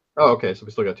 Oh, okay. So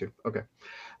we still got two. Okay.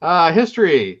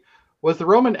 History. Was the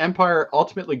Roman Empire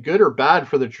ultimately good or bad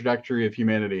for the trajectory of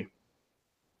humanity?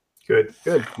 Good.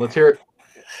 Good. Let's hear it.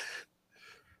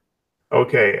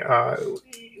 Okay.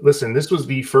 Listen, this was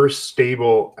the first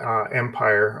stable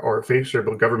empire or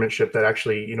stable governmentship that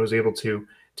actually, was able to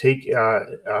take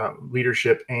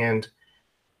leadership and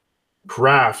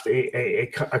craft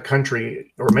a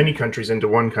country or many countries into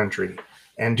one country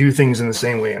and do things in the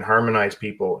same way and harmonize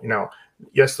people.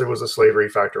 Yes, there was a slavery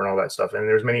factor and all that stuff, and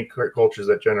there's many cultures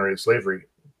that generated slavery.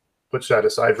 Put that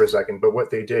aside for a second. But what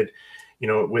they did,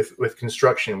 with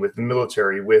construction, with the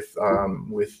military, with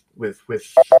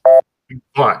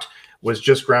thought, was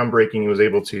just groundbreaking. He was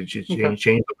able to change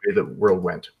the way the world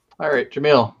went. All right,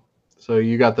 Jamil. So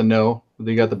you got the no,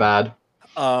 you got the bad.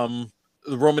 The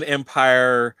Roman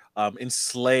Empire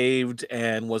enslaved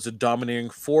and was a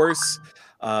dominating force.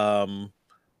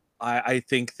 I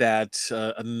think that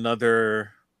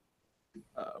another.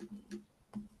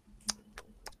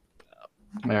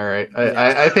 All right,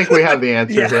 I think we have the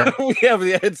answer here. We have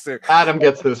the answer. Adam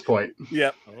gets this point.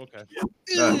 Yep. Oh, okay.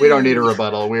 We don't need a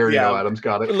rebuttal. We already know Adam's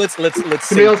got it. Let's.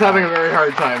 Jamil's having a very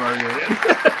hard time arguing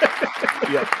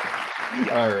it. Yep.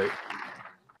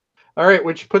 All right,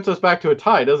 which puts us back to a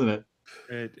tie, doesn't it?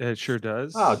 It sure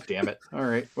does. Oh, damn it. All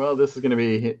right. Well,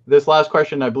 this last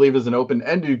question, I believe, is an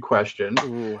open-ended question.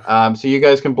 So you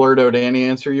guys can blurt out any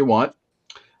answer you want.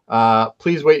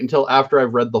 Please wait until after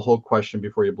I've read the whole question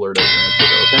before you blurt out your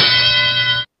answer, okay?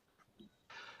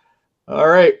 All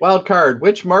right. Wild card.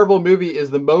 Which Marvel movie is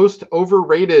the most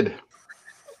overrated?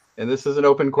 And this is an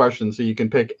open question, so you can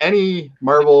pick any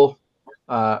Marvel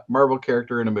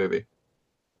character in a movie.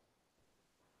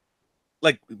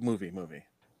 Like movie.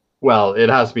 Well, it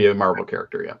has to be a Marvel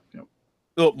character, yeah.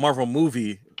 Oh, Marvel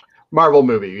movie. Marvel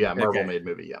movie, yeah. Marvel made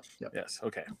movie, yeah. Yep. Yes,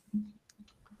 okay.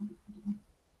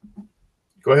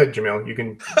 Go ahead, Jamil. You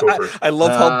can go first. I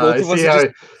love how both of us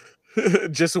are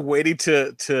just waiting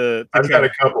to I've got a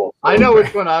couple. I know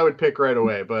which one I would pick right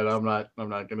away, but I'm not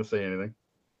going to say anything.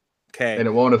 Okay. And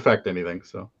it won't affect anything,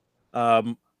 so.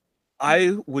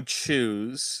 I would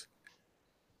choose.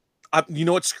 You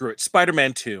know what? Screw it.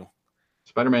 Spider-Man 2.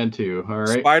 Spider-Man 2. All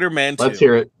right. Spider-Man 2. Let's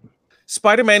hear it.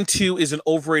 Spider-Man 2 is an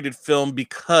overrated film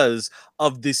because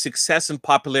of the success and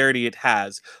popularity it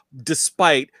has,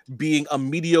 despite being a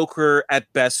mediocre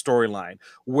at best storyline,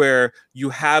 where you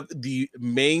have the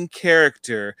main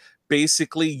character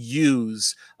basically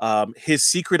use his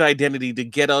secret identity to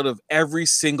get out of every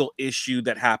single issue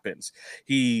that happens.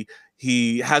 He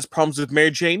has problems with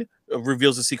Mary Jane,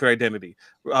 reveals a secret identity.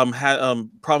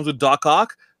 Problems with Doc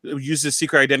Ock, uses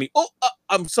secret identity.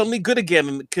 I'm suddenly good again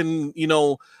and can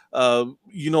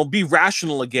be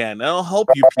rational again. I'll help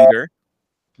you, Peter.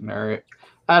 All right,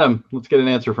 Adam, let's get an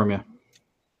answer from you.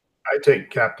 I take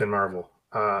Captain Marvel.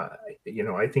 I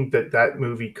think that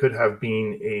movie could have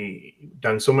been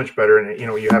done so much better, and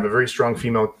you have a very strong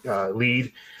female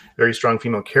lead, very strong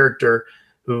female character.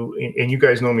 Who, and you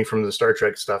guys know me from the Star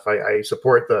Trek stuff. I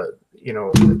support those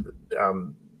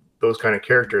kind of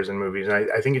characters in movies, and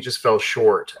I think it just fell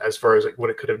short as far as what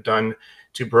it could have done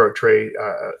to portray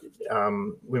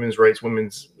women's rights,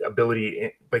 women's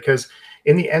ability. Because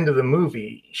in the end of the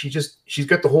movie, she's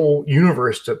got the whole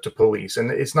universe to police, and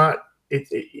it's not.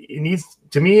 It needs,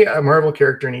 to me, a Marvel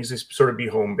character needs to sort of be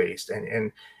home based,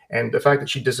 and the fact that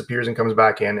she disappears and comes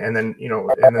back in, and then even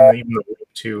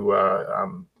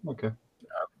to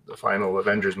the final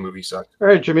Avengers movie sucked. All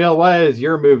right, Jamil, why is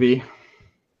your movie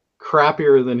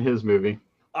crappier than his movie?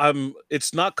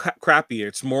 It's not crappier,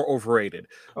 it's more overrated.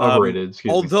 Excuse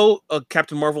me. Although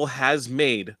Captain Marvel has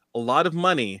made a lot of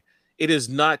money, it is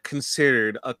not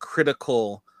considered a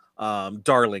critical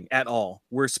darling at all.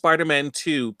 Where Spider-Man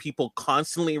 2, people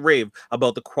constantly rave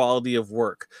about the quality of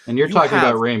work. And you're talking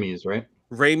about Raimi's, right?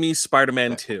 Raimi's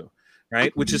Spider-Man 2.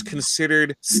 Right, which is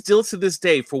considered still to this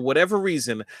day, for whatever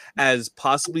reason, as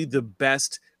possibly the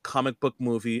best comic book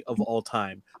movie of all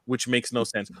time, which makes no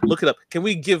sense. Look it up. Can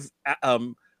we give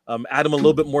Adam a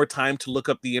little bit more time to look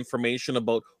up the information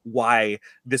about why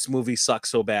this movie sucks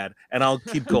so bad? And I'll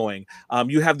keep going.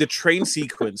 You have the train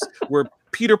sequence where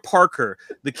Peter Parker,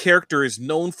 the character, is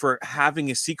known for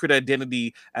having a secret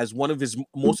identity as one of his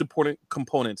most important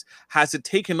components, has it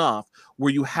taken off,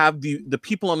 where you have the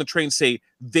people on the train say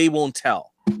they won't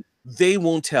tell. They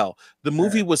won't tell. The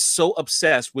movie was so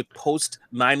obsessed with post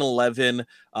 9/11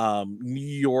 New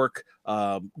York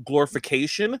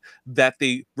glorification that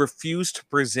they refused to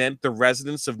present the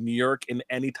residents of New York in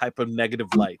any type of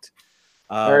negative light.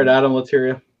 All right, Adam, let's hear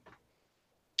you.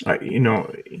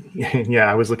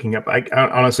 Yeah, I was looking up. I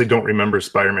honestly don't remember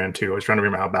Spider-Man 2. I was trying to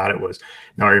remember how bad it was.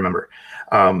 Now I remember.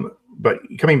 But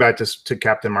coming back to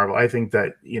Captain Marvel, I think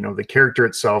that the character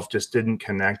itself just didn't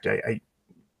connect.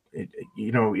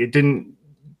 It didn't.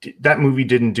 That movie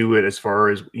didn't do it as far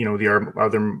as the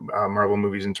other Marvel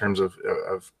movies in terms of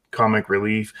comic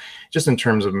relief, just in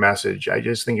terms of message. I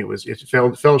just think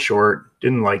it fell short.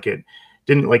 Didn't like it.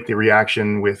 Didn't like the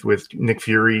reaction with Nick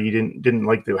Fury. Didn't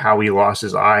like how he lost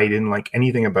his eye. Didn't like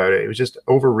anything about it. It was just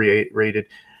overrated,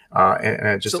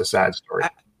 and just a sad story.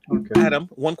 Adam,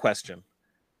 one question.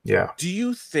 Yeah. Do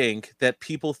you think that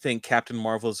people think Captain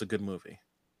Marvel is a good movie?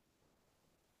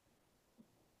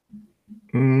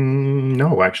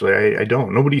 No, actually, I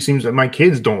don't. Nobody seems that. My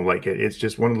kids don't like it. It's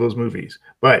just one of those movies.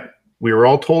 But we were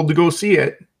all told to go see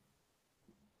it.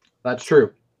 That's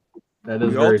true. That is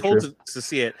We were all very told true. to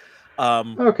see it.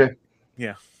 Okay.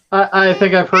 Yeah. I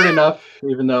think I've heard enough,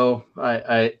 even though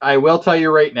I will tell you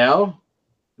right now,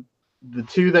 the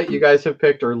two that you guys have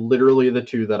picked are literally the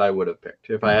two that I would have picked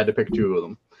if I had to pick two of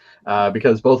them.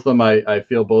 Because both of them, I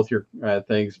feel both your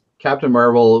things. Captain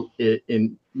Marvel,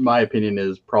 in my opinion,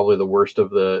 is probably the worst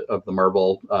of the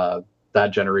Marvel,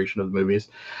 that generation of movies.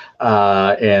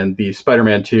 And the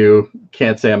Spider-Man 2,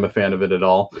 can't say I'm a fan of it at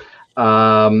all.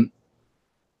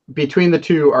 Between the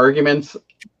two arguments,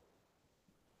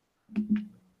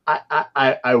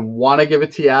 I want to give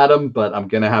it to Adam, but I'm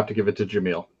going to have to give it to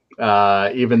Jamil.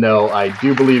 Even though I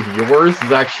do believe yours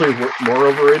is actually more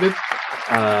overrated.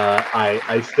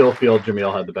 I still feel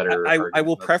Jamil had the better. I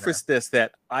will preface this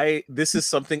that this is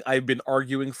something I've been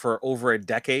arguing for over a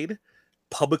decade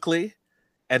publicly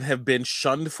and have been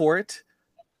shunned for it.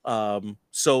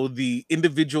 So the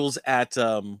individuals at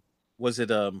Rotten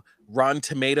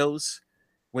Tomatoes,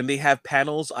 when they have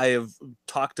panels, I have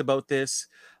talked about this.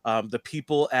 The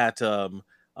people at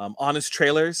Honest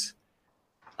Trailers,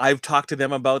 I've talked to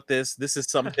them about this. This is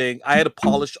something I had a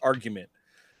polished argument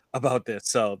about this,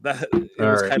 so that it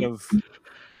was kind of.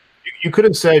 You could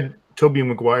have said Tobey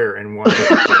Maguire and won.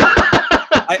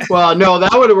 Well, no,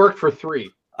 that would have worked for 3.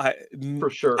 For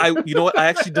sure. You know what? I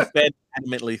actually defend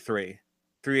adamantly 3.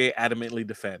 3 I adamantly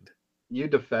defend. You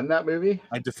defend that movie?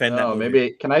 I defend that movie.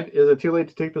 Maybe can I? Is it too late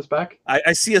to take this back?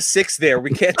 I see a 6 there. We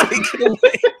can't take it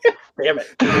away. Damn it.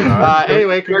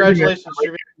 Anyway, congratulations,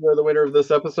 Jimmy. You're the winner of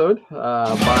this episode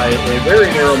by a very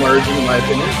narrow margin, in my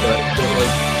opinion. But it was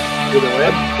either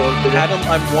way. Adam,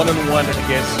 I'm 1-1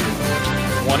 against you.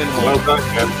 1-1. Well done,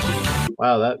 Jeff.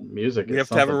 Wow, that music. We have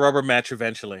to have a rubber match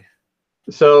eventually.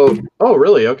 So, oh,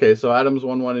 really? Okay, so Adam's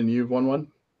 1-1 and you've 1-1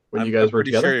 when you guys were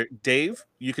pretty together. Sure. Dave,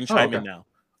 you can chime in now.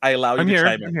 I allow you I'm to here.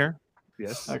 chime in. I'm here.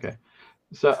 Yes. Okay.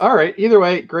 So, all right. Either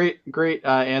way, great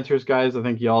answers, guys. I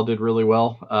think y'all did really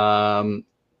well. A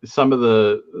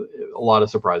lot of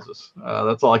surprises.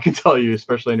 That's all I can tell you,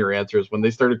 especially in your answers. When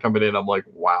they started coming in, I'm like,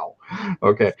 wow.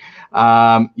 Okay.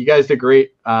 You guys did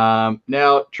great.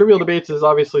 Now, Trivial Debates is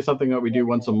obviously something that we do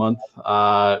once a month.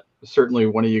 Certainly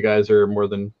one of you guys are more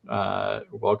than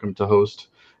welcome to host.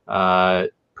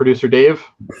 Producer Dave,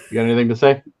 you got anything to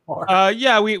say?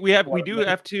 Yeah, we do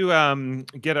have to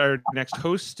get our next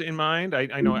host in mind.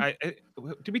 I know.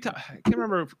 Did we talk? I can't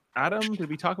remember. Adam, did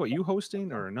we talk about you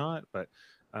hosting or not? But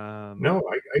no,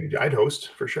 I'd host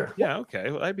for sure. Yeah,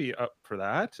 okay. Well, I'd be up for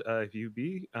that if you'd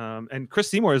be. And Chris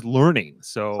Seymour is learning,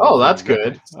 so. Oh, that's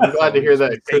good. I'm glad to hear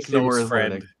that. Chris Seymour is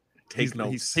learning.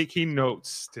 He's taking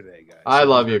notes today, guys. I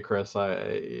love you, Chris.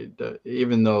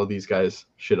 Even though these guys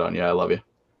shit on you, I love you.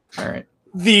 All right.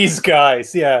 These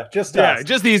guys, just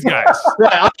these guys.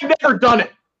 I've never done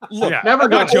it. Look, never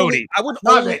done it. Jody. I would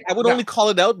only call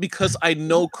it out because I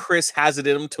know Chris has it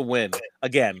in him to win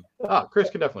again. Oh, Chris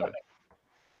can definitely win.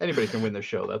 Anybody can win this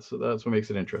show. That's what makes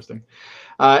it interesting.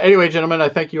 Anyway, gentlemen, I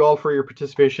thank you all for your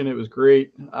participation. It was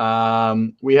great.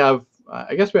 I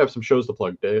guess we have some shows to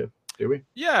plug, Dave. Do we?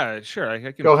 Yeah, sure.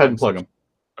 I can go ahead and plug them.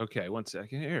 Okay, one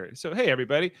second here. So, hey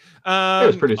everybody.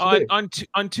 was producer Dave.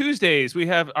 On Tuesdays we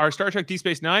have our Star Trek Deep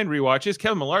Space Nine rewatches.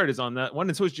 Kevin Millard is on that one,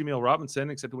 and so is Jameel Robinson,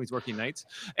 except when he's working nights.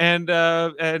 And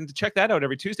check that out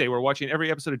every Tuesday. We're watching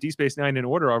every episode of Deep Space Nine in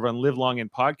order over on Live Long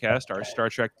and Podcast, our Star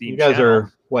Trek themed You guys channel.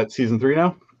 are what, season 3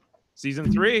 now?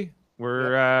 Season 3.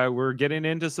 We're getting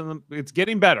into some. It's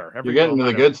getting better. You're getting to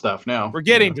the good stuff now. We're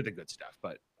getting to the good stuff,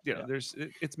 but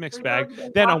it's mixed bag.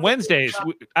 Then on Wednesdays,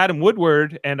 Adam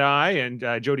Woodward and I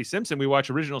and Jody Simpson, we watch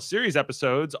original series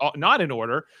episodes, not in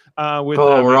order.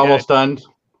 We're almost done.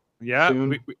 Yeah,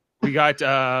 soon. we got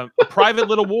Private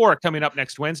Little War coming up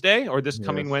next Wednesday, or this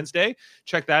coming Wednesday.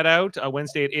 Check that out,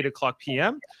 Wednesday at 8:00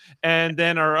 p.m. And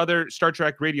then our other Star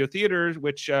Trek radio theaters,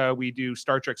 which we do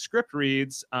Star Trek script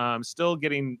reads, still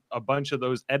getting a bunch of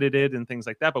those edited and things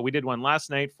like that. But we did one last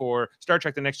night for Star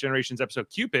Trek The Next Generation's episode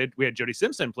Cupid. We had Jody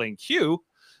Simpson playing Q.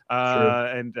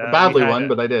 And badly won,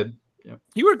 but I did. Yeah.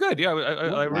 You were good. Yeah,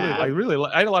 I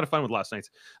had a lot of fun with last night's.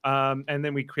 And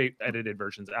then we create edited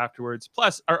versions afterwards.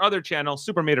 Plus our other channel,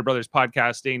 Super Mater Brothers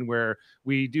Podcasting, where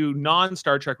we do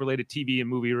non-Star Trek related TV and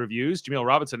movie reviews. Jameel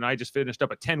Robinson and I just finished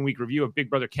up a 10-week review of Big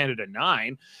Brother Canada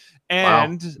 9.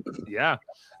 And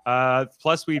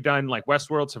plus we've done like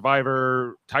Westworld,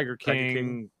 Survivor, Tiger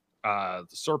King. The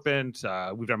Serpent.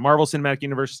 We've done Marvel Cinematic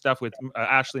Universe stuff with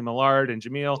Ashley Millard and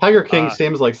Jameel. Tiger King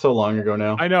seems like so long ago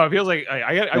now. I know, it feels like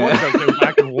I want to go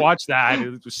back and watch that.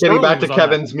 Getting back to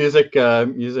Kevin's music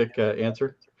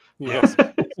answer. Yes.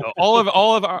 So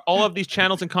all of these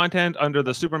channels and content under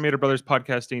the Super Mater Brothers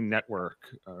Podcasting Network.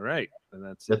 All right, and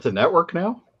that's a network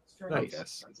now. I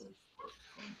guess.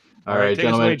 All right, take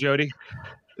us away, Jody.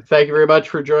 Thank you very much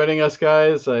for joining us,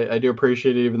 guys. I do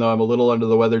appreciate it, even though I'm a little under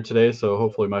the weather today. So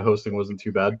hopefully my hosting wasn't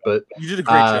too bad. But you did a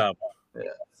great job.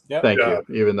 Thank you.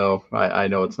 Even though I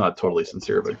know it's not totally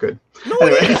sincere, but good. No,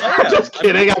 anyway, just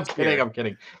kidding. I'm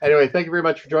kidding. Anyway, thank you very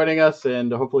much for joining us,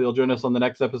 and hopefully you'll join us on the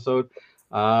next episode.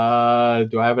 Do I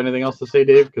have anything else to say,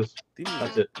 Dave? Because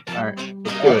that's it. All right,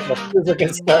 let's do it. Let's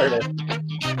get started.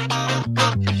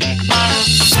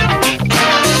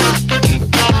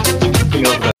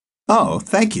 Oh,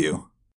 thank you.